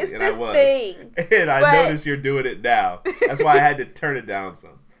slowly, It's and I this was. thing. And I But- noticed you're doing it now. That's why I had to turn it down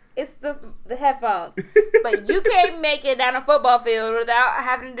some. It's the headphones. But you can't make it down a football field without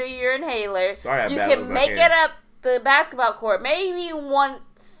having to do your inhaler. Sorry, you bad can as I make can. it up the basketball court maybe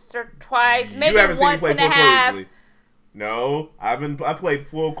once or twice, maybe You haven't seen me once play and full a court half. recently. No, I played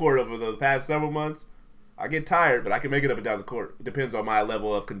full court over the past several months. I get tired, but I can make it up and down the court. It depends on my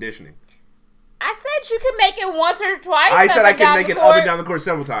level of conditioning. I said you can make it once or twice. I said I can make it up and down down the court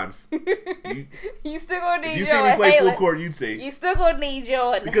several times. You still gonna need If you your see me play full inhaler. court, you'd see. You still gonna need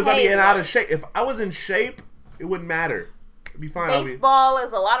your inhaler. Because I'd be out of shape. If I was in shape, it wouldn't matter. It'd be fine. Baseball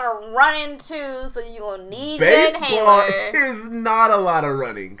is a lot of running too, so you gonna need Baseball your inhaler. is not a lot of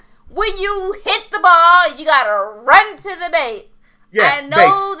running. When you hit the ball, you gotta run to the base. Yeah, I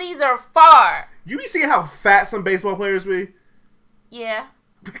know base. these are far. You be seeing how fat some baseball players be? Yeah.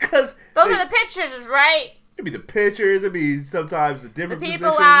 Because Those are the pitchers, right? It'd be the pitchers, it'd be sometimes the The different people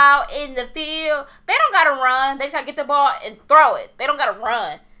positions. out in the field, they don't gotta run. They just gotta get the ball and throw it. They don't gotta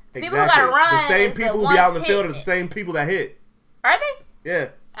run. Exactly. People who gotta run. The same is people who ones be out in the field are hitting the it. same people that hit. Are they? Yeah.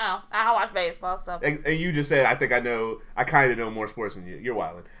 Oh, I watch baseball, so. And you just said, I think I kind of know more sports than you. You're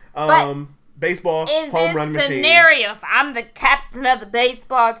wilding. But baseball, in home this run machine. scenario, if I'm the captain of the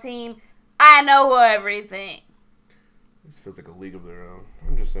baseball team, I know everything. This feels like a League of Their Own.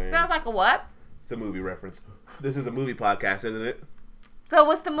 I'm just saying. Sounds like a what? It's a movie reference. This is a movie podcast, isn't it? So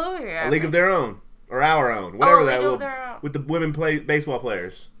what's the movie reference? A League of Their Own. Or Our Own. Whatever that will. Their Own. With the women baseball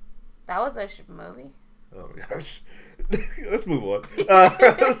players. That was a movie. Oh my gosh. Let's move on.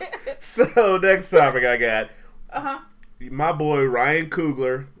 So, next topic I got. My boy Ryan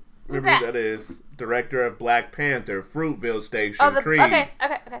Coogler. Remember who that is? Director of Black Panther, Fruitvale Station, Creed. Okay.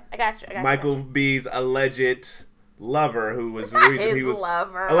 I got you. Michael B's alleged lover, who was the not reason his he was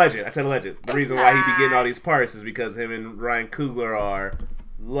lover. Alleged. I said alleged. The It's reason why he not. be getting all these parts is because him and Ryan Coogler are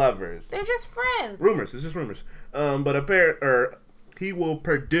lovers. They're just friends. Rumors. It's just rumors. But he will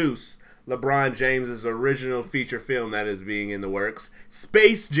produce LeBron James's original feature film that is being in the works,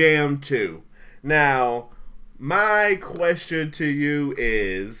 Space Jam 2. Now, my question to you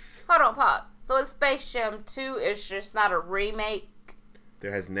is... Hold on, pause. So it's Space Jam 2, it's just not a remake?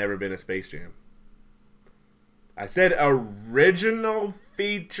 There has never been a Space Jam. I said original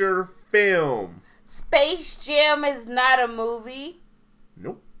feature film. Space Jam is not a movie?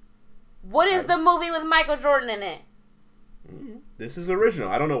 Nope. What is the movie with Michael Jordan in it? This is original.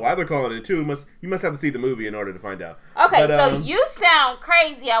 I don't know why they're calling it 2. You must have to see the movie in order to find out. Okay, so you sound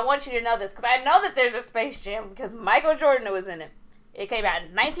crazy. I want you to know this, because I know that there's a Space Jam, because Michael Jordan was in it. It came out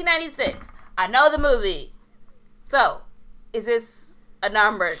in 1996. I know the movie. So, is this a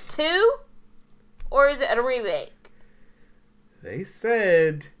number 2? Or is it a remake? They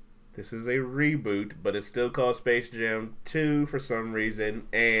said this is a reboot, but it's still called Space Jam 2 for some reason.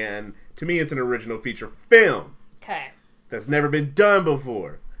 And to me, it's an original feature film. Okay. That's never been done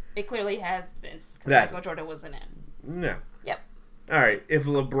before. It clearly has been, because That- Michael Jordan was in it. No. Yep. Alright, if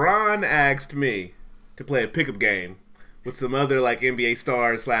LeBron asked me to play a pickup game with some other like NBA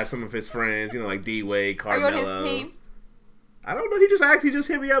stars / some of his friends, like D-Wade, Carmelo. Are you on his team? I don't know. He just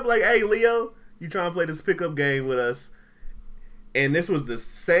hit me up like, hey, Leo, you trying to play this pickup game with us? And this was the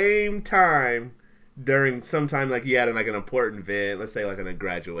same time during sometime like he had like an important event, let's say like a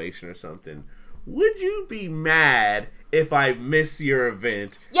graduation or something. Would you be mad if I miss your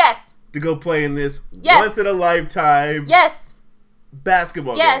event? Yes. To go play in this Yes. once in a lifetime Yes.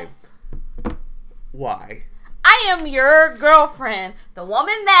 basketball game? Yes. Why? I am your girlfriend. The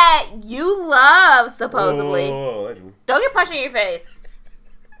woman that you love, supposedly. Whoa. Don't get punched in your face.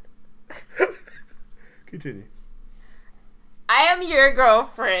 Continue. I am your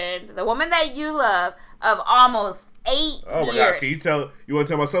girlfriend. The woman that you love of almost 8 years. Oh my gosh. Can you want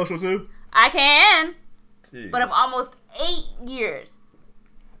to tell my social too? I can. Jeez. But of almost 8 years.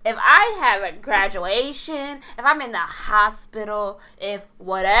 If I have a graduation, if I'm in the hospital, if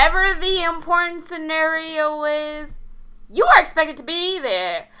whatever the important scenario is, you are expected to be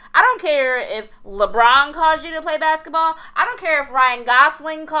there. I don't care if LeBron calls you to play basketball. I don't care if Ryan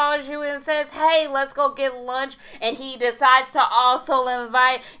Gosling calls you and says, hey, let's go get lunch, and he decides to also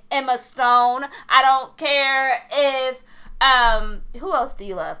invite Emma Stone. I don't care if who else do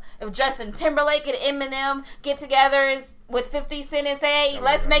you love? If Justin Timberlake and Eminem get together with 50 Cent and say, hey,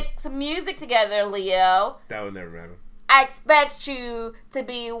 let's make some music together, Leo. That would never happen. I expect you to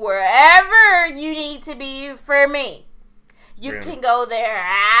be wherever you need to be for me. You Really? can go there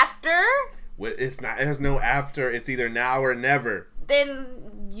after. It's not. There's no after. It's either now or never.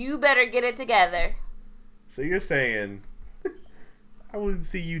 Then you better get it together. So you're saying I would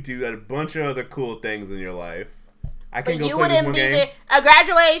see you do a bunch of other cool things in your life. I can But go you play this wouldn't one be game. there. A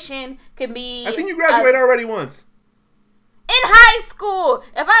graduation can be. I've seen you graduate already once. In high school,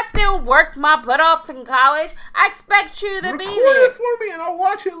 if I still worked my butt off in college, I expect you to Record be it there. for me, and I'll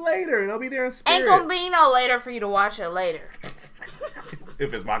watch it later, and I'll be there in spirit. Ain't gonna be no later for you to watch it later.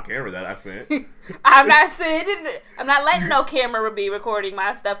 If it's my camera that I sent, I'm not sitting. I'm not letting no camera be recording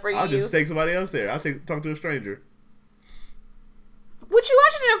my stuff for I'll you. just take somebody else there. Talk to a stranger. What you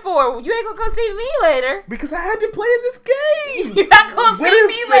watching it for? You ain't gonna come see me later. Because I had to play in this game. You're not gonna What see if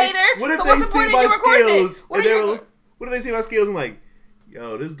me they- later. What if So they what's the see point of my you recording it? skills? What What if they see my skills and like,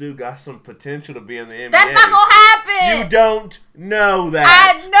 yo, this dude got some potential to be in the NBA. That's not gonna happen. You don't know I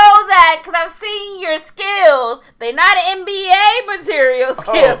that. know that because I've seen your skills. They're not NBA material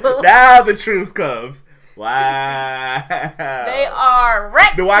skills. Oh, now the truth comes. Wow. They are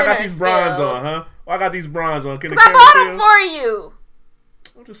rec Do I got center these bronze skills. on, huh? Why I got these bronze on? Can the Because I camera bought see them 'em? for you.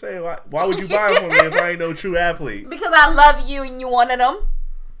 I'm just saying, why would you buy them for me if I ain't no true athlete? Because I love you and you wanted them.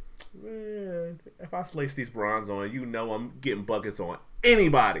 Man, if I lace these bronze on, you know I'm getting buckets on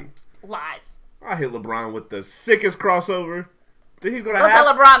anybody. Lies. I hit LeBron with the sickest crossover that he's gonna Go have.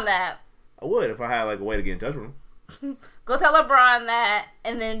 tell LeBron that. I would if I had like a way to get in touch with him, Go tell LeBron that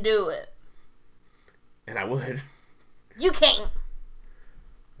and then do it. and I would. You can't.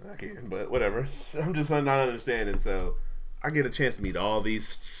 I can, but whatever. I'm just not understanding. So I get a chance to meet all these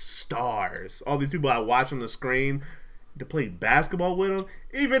stars, all these people I watch on the screen, to play basketball with them.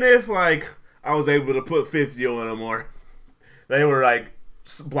 Even if like I was able to put 50 on them, or they were like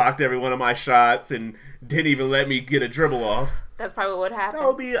blocked every one of my shots and didn't even let me get a dribble off. That's probably what happened. That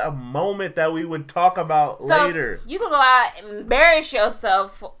would be a moment that we would talk about later. You can go out and embarrass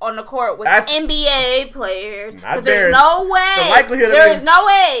yourself on the court with NBA players. Because there's no way. The likelihood there's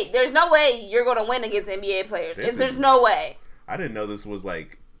no way you're going to win against NBA players. There's no way. I didn't know this was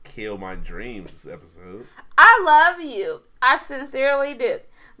like kill my dreams this episode. I love you. I sincerely do.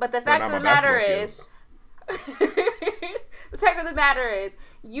 But the fact of the matter is... the fact of the matter is,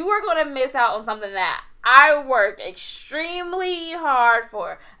 you are going to miss out on something that I worked extremely hard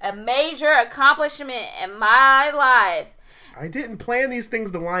for. A major accomplishment in my life. I didn't plan these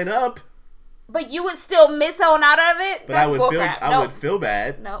things to line up. But you would still miss on out of it? But I would feel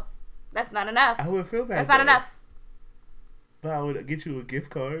bad. No, that's not enough. I would feel bad. That's not enough. But I would get you a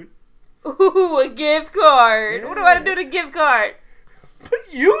gift card. Ooh, a gift card. Yeah. What do I do to gift card?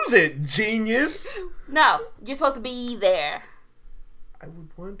 Use it, genius. No, you're supposed to be there. I would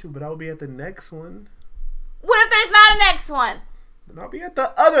want to, but I'll be at the next one. What if there's not a next one? Then I'll be at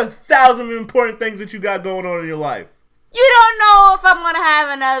the other 1,000 important things that you got going on in your life. You don't know if I'm going to have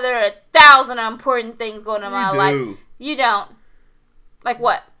another 1,000 important things going on in my life. You don't. Like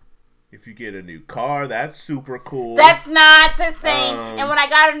what? If you get a new car, that's super cool. That's not the same. And when I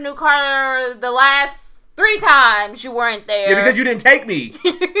got a new car the last 3 times, you weren't there. Yeah, because you didn't take me.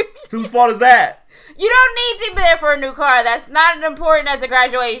 Whose fault is that? You don't need to be there for a new car. That's not as important as a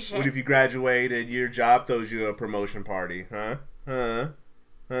graduation. What if you graduate and your job throws you a promotion party? Exactly.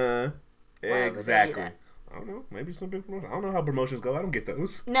 I don't know. Maybe some big promotion. I don't know how promotions go. I don't get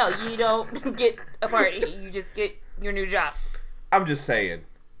those. No, you don't get a party. You just get your new job. I'm just saying.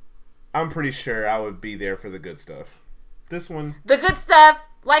 I'm pretty sure I would be there for the good stuff. This one. The good stuff,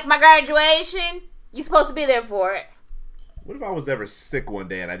 like my graduation, you're supposed to be there for it. What if I was ever sick one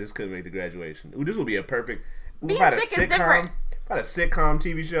day and I just couldn't make the graduation? Ooh, this would be a perfect... Being sick is different. If I had a sitcom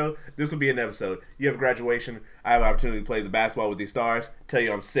TV show, this would be an episode. You have a graduation. I have an opportunity to play the basketball with these stars. Tell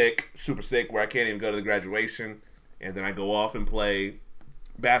you I'm sick, super sick, where I can't even go to the graduation. And then I go off and play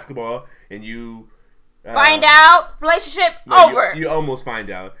basketball. And you... find out. Relationship over. You almost find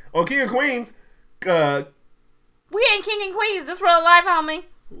out. On King of Queens... we ain't King and Queens. This real life, homie.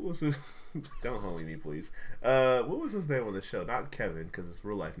 Who was this? Don't homie me, please. What was his name on the show? Not Kevin, because his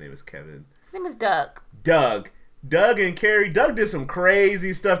real life name is Kevin. His name is Doug. Doug and Carrie. Doug did some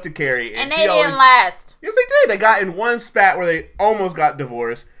crazy stuff to Carrie. And they didn't last. Yes, they did. They got in one spat where they almost got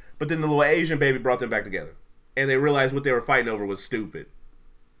divorced, but then the little Asian baby brought them back together. And they realized what they were fighting over was stupid.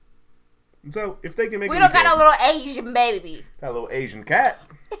 So, if they can make We don't got a little Asian baby. That little Asian cat.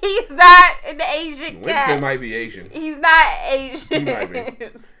 He's not an Asian cat. Winston might be Asian. He's not Asian. He might be.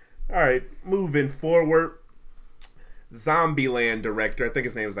 Alright, moving forward. Zombieland director, I think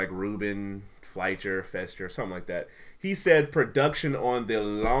his name is like Ruben Fleischer, something like that. He said production on the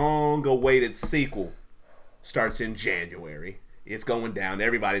long-awaited sequel starts in January. It's going down.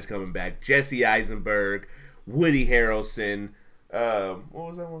 Everybody's coming back. Jesse Eisenberg, Woody Harrelson, what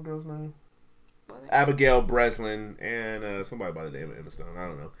was that one girl's name? Abigail Breslin, and somebody by the name of Emma Stone. I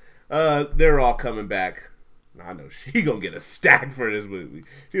don't know. They're all coming back. I know she gonna get a stack for this movie.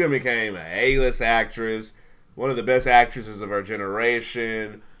 She gonna become an A-list actress, one of the best actresses of our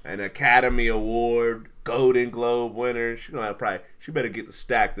generation, an Academy Award, Golden Globe winner. She better get the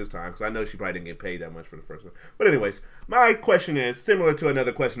stack this time, because I know she probably didn't get paid that much for the first one. But anyways, my question is similar to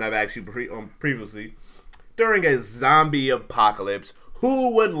another question I've asked you previously. During a zombie apocalypse,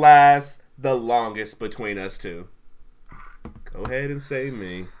 who would last the longest between us two? Go ahead and say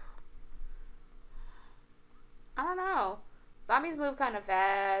me. I don't know. Zombies move kind of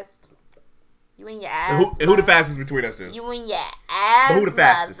fast. You and your asthma. Who the fastest between us two? You and your asthma. But who the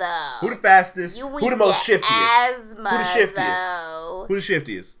fastest? Though. Who the fastest? You who the most shiftiest? Asthma, who the shiftiest? Though. Who the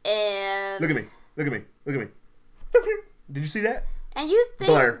shiftiest? And look at me. Did you see that? And you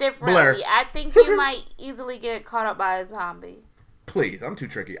think differently. Blur. I think you might easily get caught up by a zombie. Please, I'm too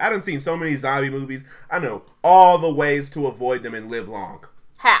tricky. I done seen so many zombie movies. I know all the ways to avoid them and live long.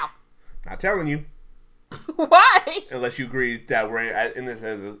 How? Not telling you. Why? Unless you agree that we're in this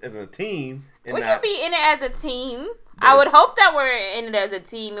as a team. We could be in it as a team. I would hope that we're in it as a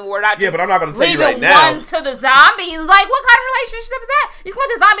team and we're not just but I'm not going to tell you right now. Leaving one to the zombies. Like, what kind of relationship is that? You can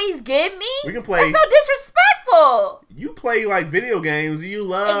let the zombies get me? We can play. That's so disrespectful. You play, like, video games. You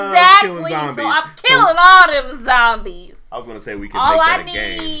love killing zombies. So I'm killing all them zombies. I was going to say we can make that a game.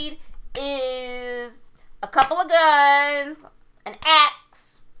 All I need is a couple of guns, an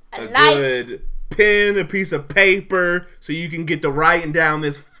axe, a knife. good pen, a piece of paper, so you can get to writing down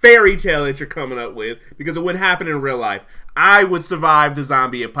this fairy tale that you're coming up with, because it wouldn't happen in real life. I would survive the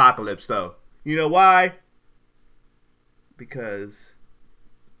zombie apocalypse, though. You know why? Because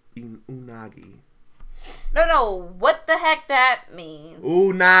unagi. No, what the heck that means?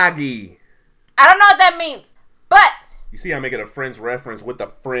 Unagi. I don't know what that means, but... You see I'm making a Friends reference with the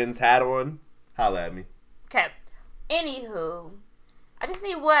Friends hat on? Holla at me. Okay. Anywho, I just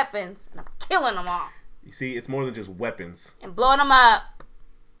need weapons, and I'm killing them all. You see, it's more than just weapons. And blowing them up.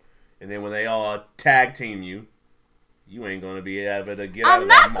 And then when they all tag team you, you ain't going to be able to get out I'm of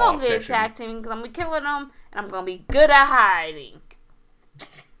that not mall going to get section. tag teaming because I'm going to be killing them, and I'm going to be good at hiding.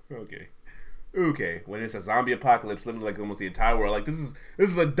 Okay. When it's a zombie apocalypse, literally like almost the entire world, like this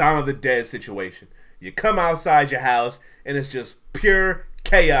is a Dawn of the Dead situation. You come outside your house, and it's just pure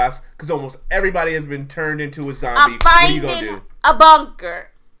chaos because almost everybody has been turned into a zombie. I'm finding what are you gonna do? A bunker.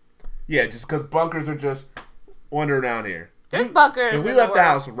 Yeah, just because bunkers are just wandering around here. There's bunkers. If we in left the world.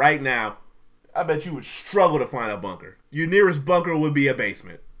 house right now, I bet you would struggle to find a bunker. Your nearest bunker would be a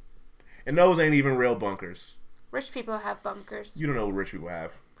basement. And those ain't even real bunkers. Rich people have bunkers. You don't know what rich people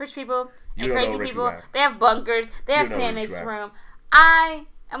have. Rich people You and don't know crazy what rich people, people have. they have bunkers. They have don't know what rich panics people have. room. I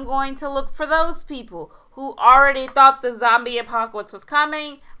am going to look for those people who already thought the zombie apocalypse was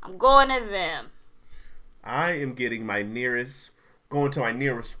coming. I'm going to them. I am going to my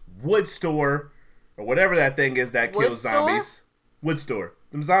nearest wood store, or whatever that thing is that Wood kills store? zombies. Wood store.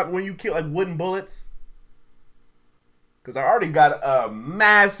 When you kill like wooden bullets. Because I already got a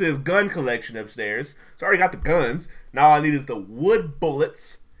massive gun collection upstairs. So I already got the guns. Now all I need is the wood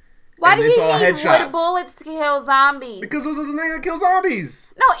bullets. Why and do it's you all need headshots. wood bullets to kill zombies? Because those are the things that kill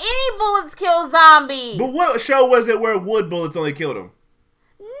zombies. No, any bullets kill zombies. But what show was it where wood bullets only killed them?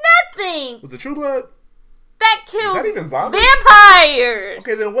 Nothing. Was it True Blood? That kills that even zombies? vampires.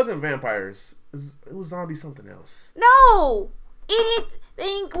 Okay, then it wasn't vampires. It was zombie something else. No.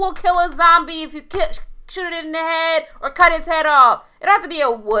 Anything will kill a zombie if you shoot it in the head or cut its head off. It don't have to be a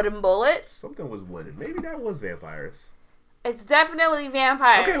wooden bullet. Something was wooden. Maybe that was vampires. It's definitely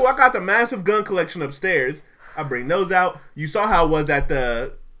vampires. Okay, well, I got the massive gun collection upstairs. I bring those out. You saw how it was at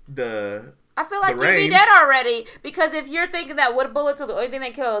the I feel like you'd be range. dead already because if you're thinking that wood bullets are the only thing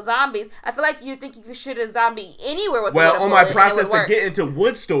that kills zombies, I feel like you think you could shoot a zombie anywhere with a Well, wooden on bullet my and process it would to work. get into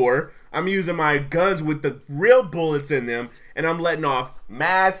wood store, I'm using my guns with the real bullets in them, and I'm letting off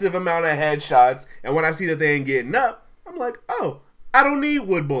massive amount of headshots. And when I see that they ain't getting up, I'm like, oh, I don't need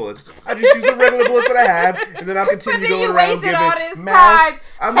wood bullets. I just use the regular bullets that I have, and then I'll continue But then going you around wasted giving all this mass. time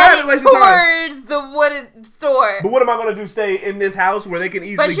I'm not wasting time. towards the wooden store. But what am I going to do? Stay in this house where they can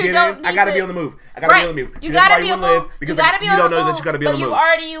easily But you get don't in? I need got to to- be on the move. I got to be on the move. You See, that's gotta why be on the wouldn't move. live, because You gotta be you on don't the know move. that you got to be on But the move. you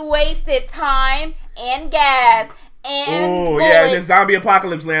already wasted time and gas and Oh, bullets. yeah, in this zombie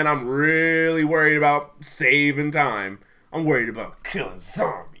apocalypse land, I'm really worried about saving time. I'm worried about killing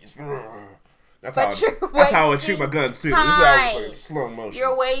zombies. That's how I would shoot my guns, too. This is how I would put it in slow motion.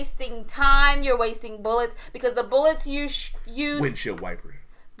 You're wasting time. You're wasting bullets because the bullets you use, Windshield wiper.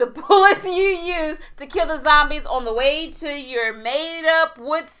 the bullets you use to kill the zombies on the way to your made-up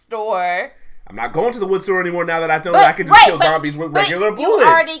wood store. I'm not going to the wood store anymore now that I know that I can just kill zombies with regular bullets. You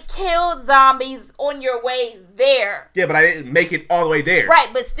already killed zombies on your way there. Yeah, but I didn't make it all the way there. Right,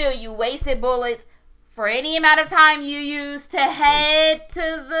 but still, you wasted bullets for any amount of time you used to head to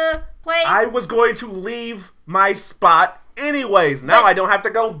the place. I was going to leave my spot anyways. Now I don't have to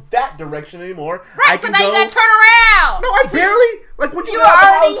go that direction anymore. Right, I so can now go... you gotta turn around. No, I barely. Like when you You get out the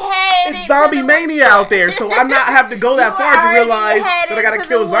already house, headed it's to zombie the mania wood out there, so I'm not have to go that You far to already realize that I headed gotta to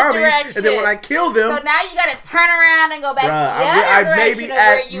kill the wood zombies, and then when I kill them, So now you gotta turn around and go back Bruh, the I other maybe direction of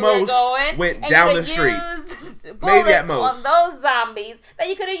where at you most were going. went and down you the could street. use Maybe bullets at most. on those zombies that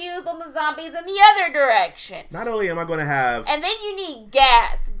you could have used on the zombies in the other direction. not only am I going to have... And then you need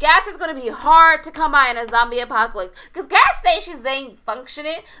gas. Gas is going to be hard to come by in a zombie apocalypse. Because gas stations ain't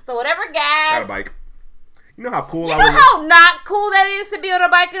functioning. So whatever I gas... got a bike. You know how cool You I know would how not cool that is to be on a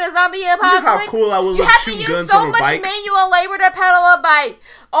bike in a zombie apocalypse? how cool I would You look have to shooting use guns so from a much bike? manual labor to pedal a bike.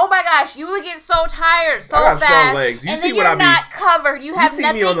 Oh my gosh, you would get so tired so I got strong fast. legs. You and see then what you're I be- not covered. You have see me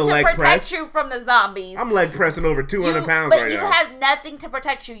nothing on the to leg protect press. you from the zombies. I'm leg pressing over 200 pounds but right you now. have nothing to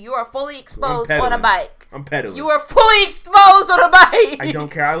protect you. You are fully exposed on a pedaling. bike. I'm pedaling. You are fully exposed on a bike. I don't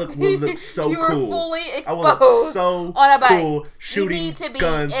care. I will look so you cool. are fully I exposed will look so on a bike. cool shooting you need to be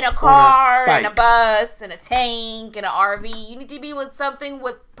guns in a car, on a in a bike. bus, in a tank, in an RV. You need to be with something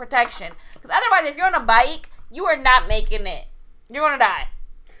with protection. Because otherwise, if you're on a bike, you are not making it. You're going to die.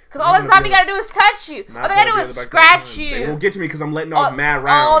 Because all the zombie gotta do is touch you. All they gotta do is scratch you. They won't get to me because I'm letting off mad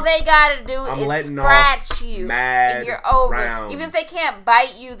rounds. All they gotta do is scratch you. Mad and you're over. rounds. Even if they can't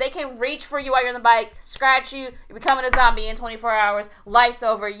bite you, they can reach for you while you're on the bike, scratch you, you're becoming a zombie in 24 hours. Life's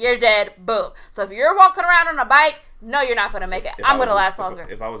over. You're dead. Boom. So if you're walking around on a bike, no, you're not gonna make it. I'm gonna last longer.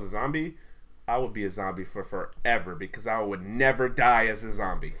 If I was a zombie, I would be a zombie for forever because I would never die as a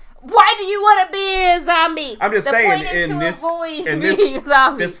zombie. Why do you want to be a zombie? I'm just saying, in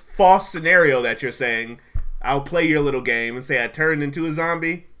this false scenario that you're saying, I'll play your little game and say I turned into a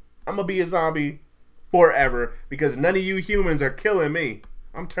zombie. I'm going to be a zombie forever because none of you humans are killing me.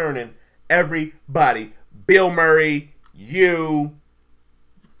 I'm turning everybody. Bill Murray, you,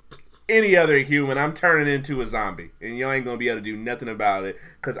 any other human, I'm turning into a zombie. And you ain't going to be able to do nothing about it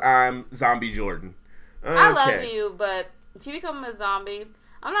because I'm Zombie Jordan. Okay. I love you, but if you become a zombie,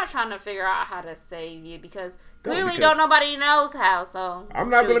 I'm not trying to figure out how to save you because clearly nobody knows how. So I'm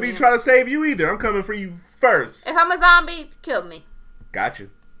not going to be trying to save you either. I'm coming for you first. If I'm a zombie, kill me. Gotcha.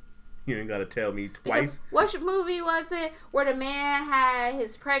 You ain't got to tell me twice. Because what movie was it where the man had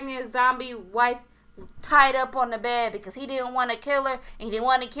his pregnant zombie wife tied up on the bed because he didn't want to kill her and he didn't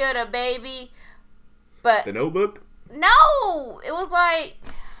want to kill the baby? But The Notebook? No, it was like,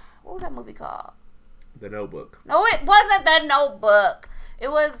 what was that movie called? The Notebook. No, it wasn't The Notebook. It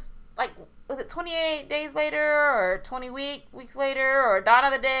was like, was it 28 Days Later or 20 weeks later or Dawn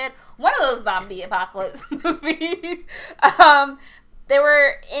of the Dead? One of those zombie apocalypse movies. They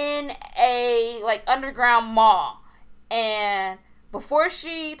were in a like underground mall, and before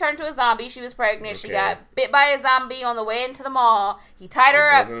she turned to a zombie, she was pregnant. Okay. She got bit by a zombie on the way into the mall. He tied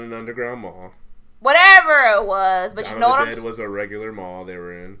her up. It wasn't an underground mall. Whatever it was, but Dawn you know what I'm saying? It was a regular mall they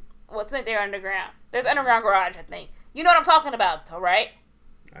were in. What's it? They're underground. There's an underground garage, I think. You know what I'm talking about, though, right?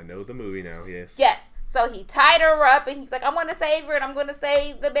 I know the movie now, yes. Yes. So he tied her up, and he's like, I'm going to save her, and I'm going to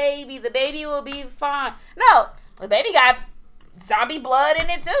save the baby. The baby will be fine. No. The baby got zombie blood in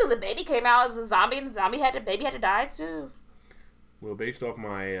it, too. The baby came out as a zombie, and the baby had to die, too. Well, based off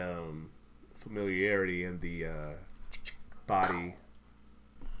my familiarity in the body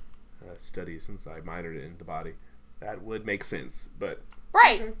studies, since I minored in the body, that would make sense, but...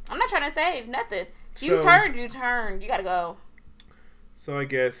 Right. I'm not trying to save nothing. You turned. You gotta go. So I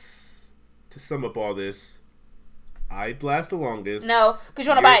guess, to sum up all this, I'd last the longest. No, because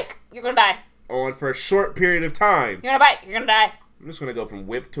you're on a bike. You're gonna die. On for a short period of time. You're on a bike. You're gonna die. I'm just gonna go from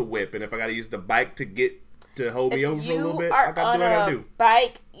whip to whip, and if I gotta use the bike to hold me over for a little bit, I gotta do what I gotta do.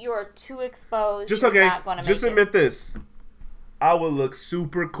 Bike, you are too exposed. Just okay. Just admit this. I would look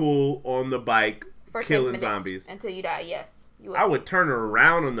super cool on the bike, for killing zombies until you die. Yes, you would. I would turn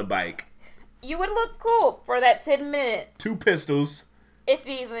around on the bike. You would look cool for that 10 minutes. 2 pistols. If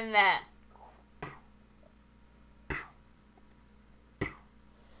even that.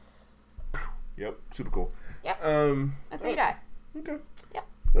 Yep, super cool. Yep. That's how you die. Okay. Yep.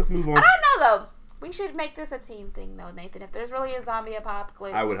 Let's move on. I don't know though. We should make this a team thing though, Nathan. If there's really a zombie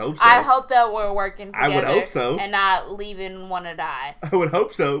apocalypse, I would hope so. I hope that we're working together. I would hope so. And not leaving one to die. I would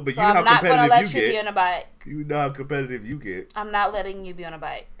hope so, but so you know how competitive you get. I'm not going to let you be on a bike. You know how competitive you get. I'm not letting you be on a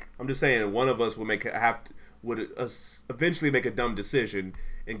bike. I'm just saying one of us would eventually make a dumb decision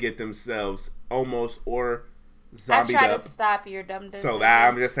and get themselves almost or zombied up. I try to stop your dumb decision. So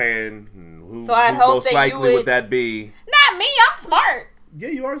I'm just saying, who hope most likely would that be? Not me. I'm smart. Yeah,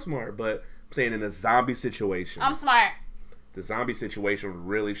 you are smart, but I'm saying in a zombie situation. I'm smart. The zombie situation would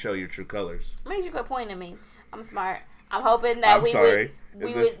really show your true colors. Made you quit pointing at me. I'm smart. I'm hoping that we would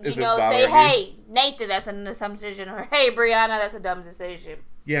say, you? hey, Nathan, that's an dumb decision, or hey, Brianna, that's a dumb decision.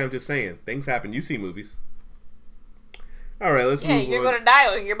 Yeah, I'm just saying. Things happen. You see movies. All right, let's move on. Yeah, you're going to die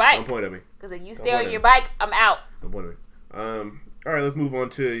on your bike. Don't point at me. Because if you stay on your bike, I'm out. Don't point at me. All right, let's move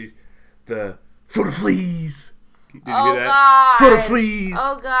on to the For the Fleas. Did you hear that? God. For the Fleas.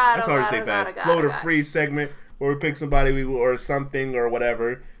 Oh, God. That's hard to say fast. For the Fleas segment where we pick somebody or something or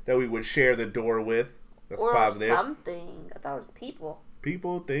whatever that we would share the door with. That's or positive. Something. I thought it was people.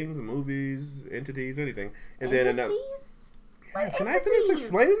 People, things, movies, entities, anything. And entities? Yes, can I finish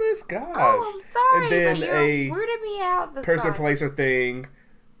explaining this? Gosh. Oh, I'm sorry. And then weirded me out this person, time. place, or thing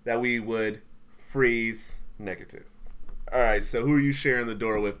that we would freeze negative. All right, so who are you sharing the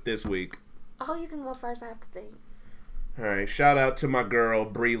door with this week? Oh, you can go first. I have to think. All right, shout out to my girl,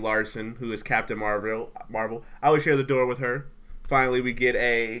 Brie Larson, who is Captain Marvel. I would share the door with her. Finally, we get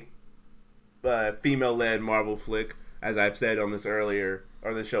a female-led Marvel flick. As I've said on the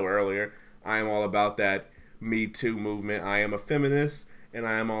show earlier, I am all about that Me Too movement. I am a feminist, and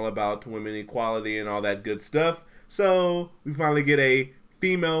I am all about women equality and all that good stuff. So we finally get a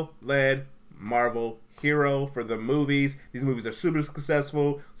female-led Marvel hero for the movies. These movies are super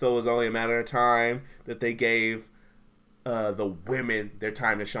successful, so it was only a matter of time that they gave the women their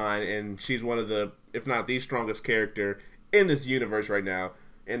time to shine, and she's one of the, if not the strongest character in this universe right now.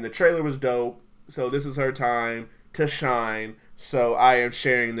 And the trailer was dope, so this is her time to shine. So I am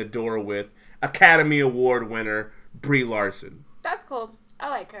sharing the door with Academy Award winner Brie Larson. That's cool. I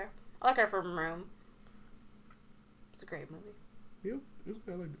like her. I like her from Room. It's a great movie. Yeah,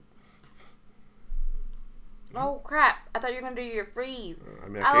 I like it. Oh crap! I thought you were gonna do your freeze. I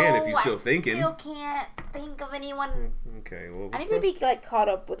mean, I can if you're still thinking. I still can't think of anyone. Okay, well, I need to be like caught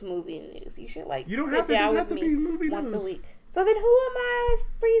up with movie news. You should like you don't sit have to, down have with to be me movie once news. a week. So then, who am I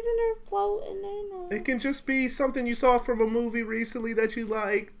freezing or floating in? It can just be something you saw from a movie recently that you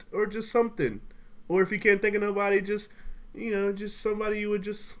liked, or just something. Or if you can't think of nobody, just just somebody you would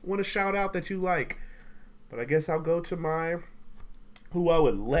just want to shout out that you like. But I guess I'll go to my who I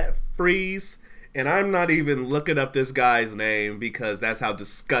would let freeze. And I'm not even looking up this guy's name because that's how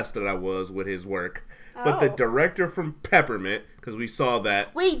disgusted I was with his work. Oh. But the director from Peppermint, because we saw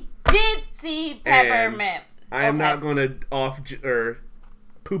that. We did see Peppermint. I am not going to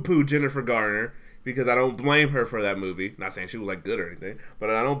poo-poo Jennifer Garner because I don't blame her for that movie. Not saying she was like good or anything, but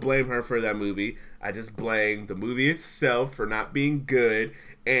I don't blame her for that movie. I just blame the movie itself for not being good.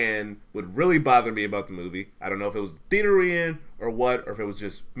 And what really bothered me about the movie, I don't know if it was the theater we in or what, or if it was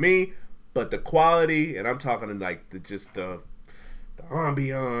just me, but the quality, and I'm talking like the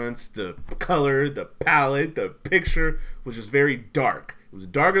ambiance, the color, the palette, the picture was just very dark. It was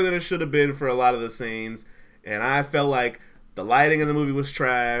darker than it should have been for a lot of the scenes, and I felt like the lighting in the movie was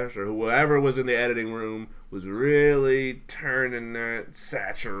trash, or whoever was in the editing room was really turning that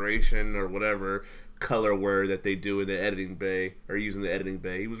saturation or whatever color word that they do in the editing bay, or using the editing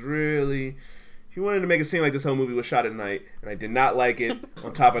bay. He wanted to make it seem like this whole movie was shot at night, and I did not like it,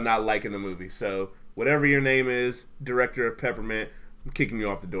 on top of not liking the movie. So, whatever your name is, director of Peppermint, I'm kicking you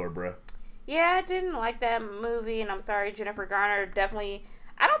off the door, bruh. Yeah, I didn't like that movie, and I'm sorry, Jennifer Garner definitely...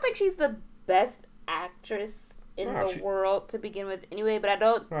 I don't think she's the best actress in the world to begin with anyway, but I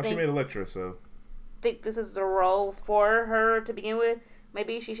don't think... she made Elektra, so... think this is a role for her to begin with.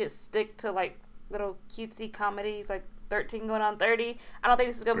 Maybe she should stick to, like, little cutesy comedies, like 13 Going on 30. I don't think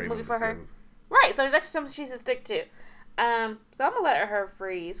this is a good movie for her. Right, so that's something she should stick to. So I'm going to let her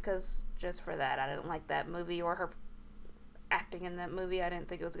freeze, because just for that, I didn't like that movie or her acting in that movie. I didn't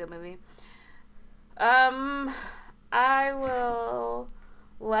think it was a good movie. I will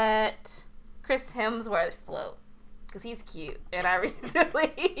let Chris Hemsworth float, because he's cute. And I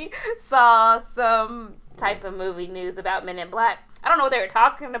recently saw some type of movie news about Men in Black. I don't know what they were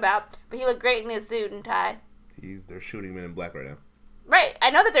talking about, but he looked great in his suit and tie. They're shooting Men in Black right now. Right, I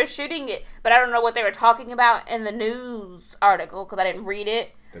know that they're shooting it, but I don't know what they were talking about in the news article because I didn't read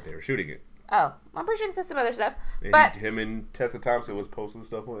it. That they were shooting it. Oh, I'm pretty sure they said some other stuff. And but him and Tessa Thompson was posting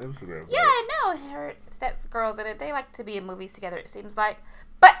stuff on Instagram. Yeah, I know. That girls in it. They like to be in movies together, it seems like.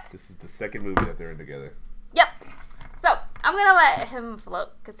 But this is the second movie that they're in together. Yep. So I'm gonna let him float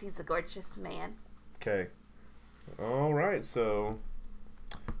because he's a gorgeous man. Okay. All right. So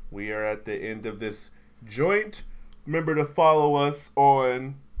we are at the end of this joint. Remember to follow us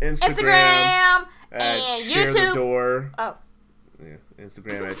on Instagram and Share YouTube. The Door. Oh. Yeah,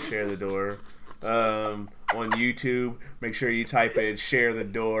 Instagram at Share the Door. On YouTube, make sure you type in Share the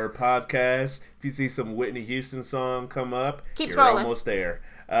Door podcast. If you see some Whitney Houston song come up, you're scrolling. Almost there.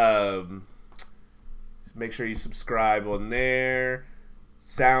 Make sure you subscribe on there.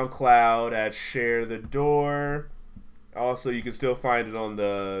 SoundCloud at Share the Door. Also, you can still find it on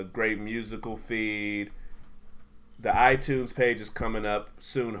the Great Musical feed. The iTunes page is coming up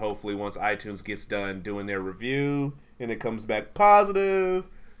soon, hopefully, once iTunes gets done doing their review and it comes back positive.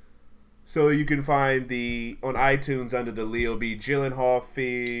 So you can find on iTunes under the Leo B. Gyllenhaal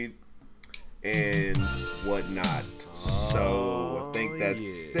feed and whatnot. So I think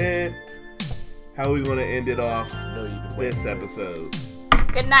that's it. How are we going to end it off this episode?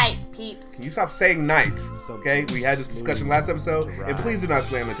 Good night, peeps. Can you stop saying night? Okay? We had this discussion last episode, and please do not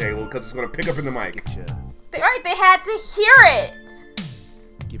slam the table because it's going to pick up in the mic. Right, they had to hear it.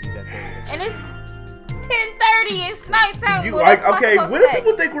 And it's 10:30. It's nighttime. Okay, what do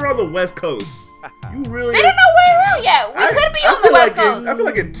people think we're on the West Coast? You really? They don't know where we're yet. We could be on the West Coast. I feel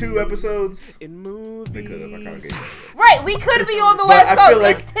like in 2 episodes. They could have. I kind of gave that. Right, we could be on the West Coast.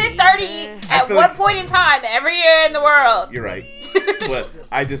 It's 10:30 at one point in time every year in the world. You're right. But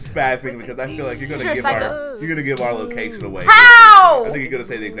I just spaz thinking because I feel like you're gonna give our location away. How? I think you're gonna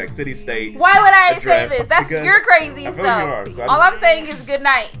say the exact city, state. Why would I say address, this? That's because you're crazy. I So feel like you are, so all I'm saying is good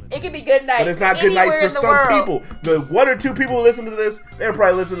night. It could be good night. But it's not good night anywhere for in the some world. people. The 1 or 2 people who listen to this, they're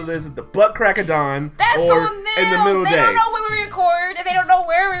probably listening to this at the butt crack of dawn That's or on them. in the middle They day. don't know when we record, and they don't know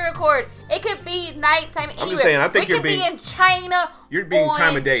where we record. It could be nighttime anywhere. I'm just saying, I think we you're could be in China. You're being on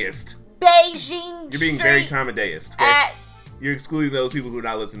time of dayist. Beijing. You're being Street very time of dayist. Okay? at You're excluding those people who are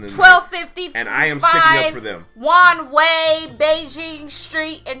not listening to 12:50. And I am sticking up for them. One way, Beijing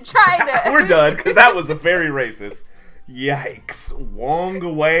Street in China. We're done, because that was a very racist. Yikes. Wong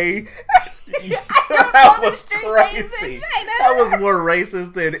away. That was crazy. That was more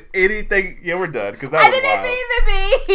racist than anything. Yeah, we're done, because that I was didn't wild. mean to be.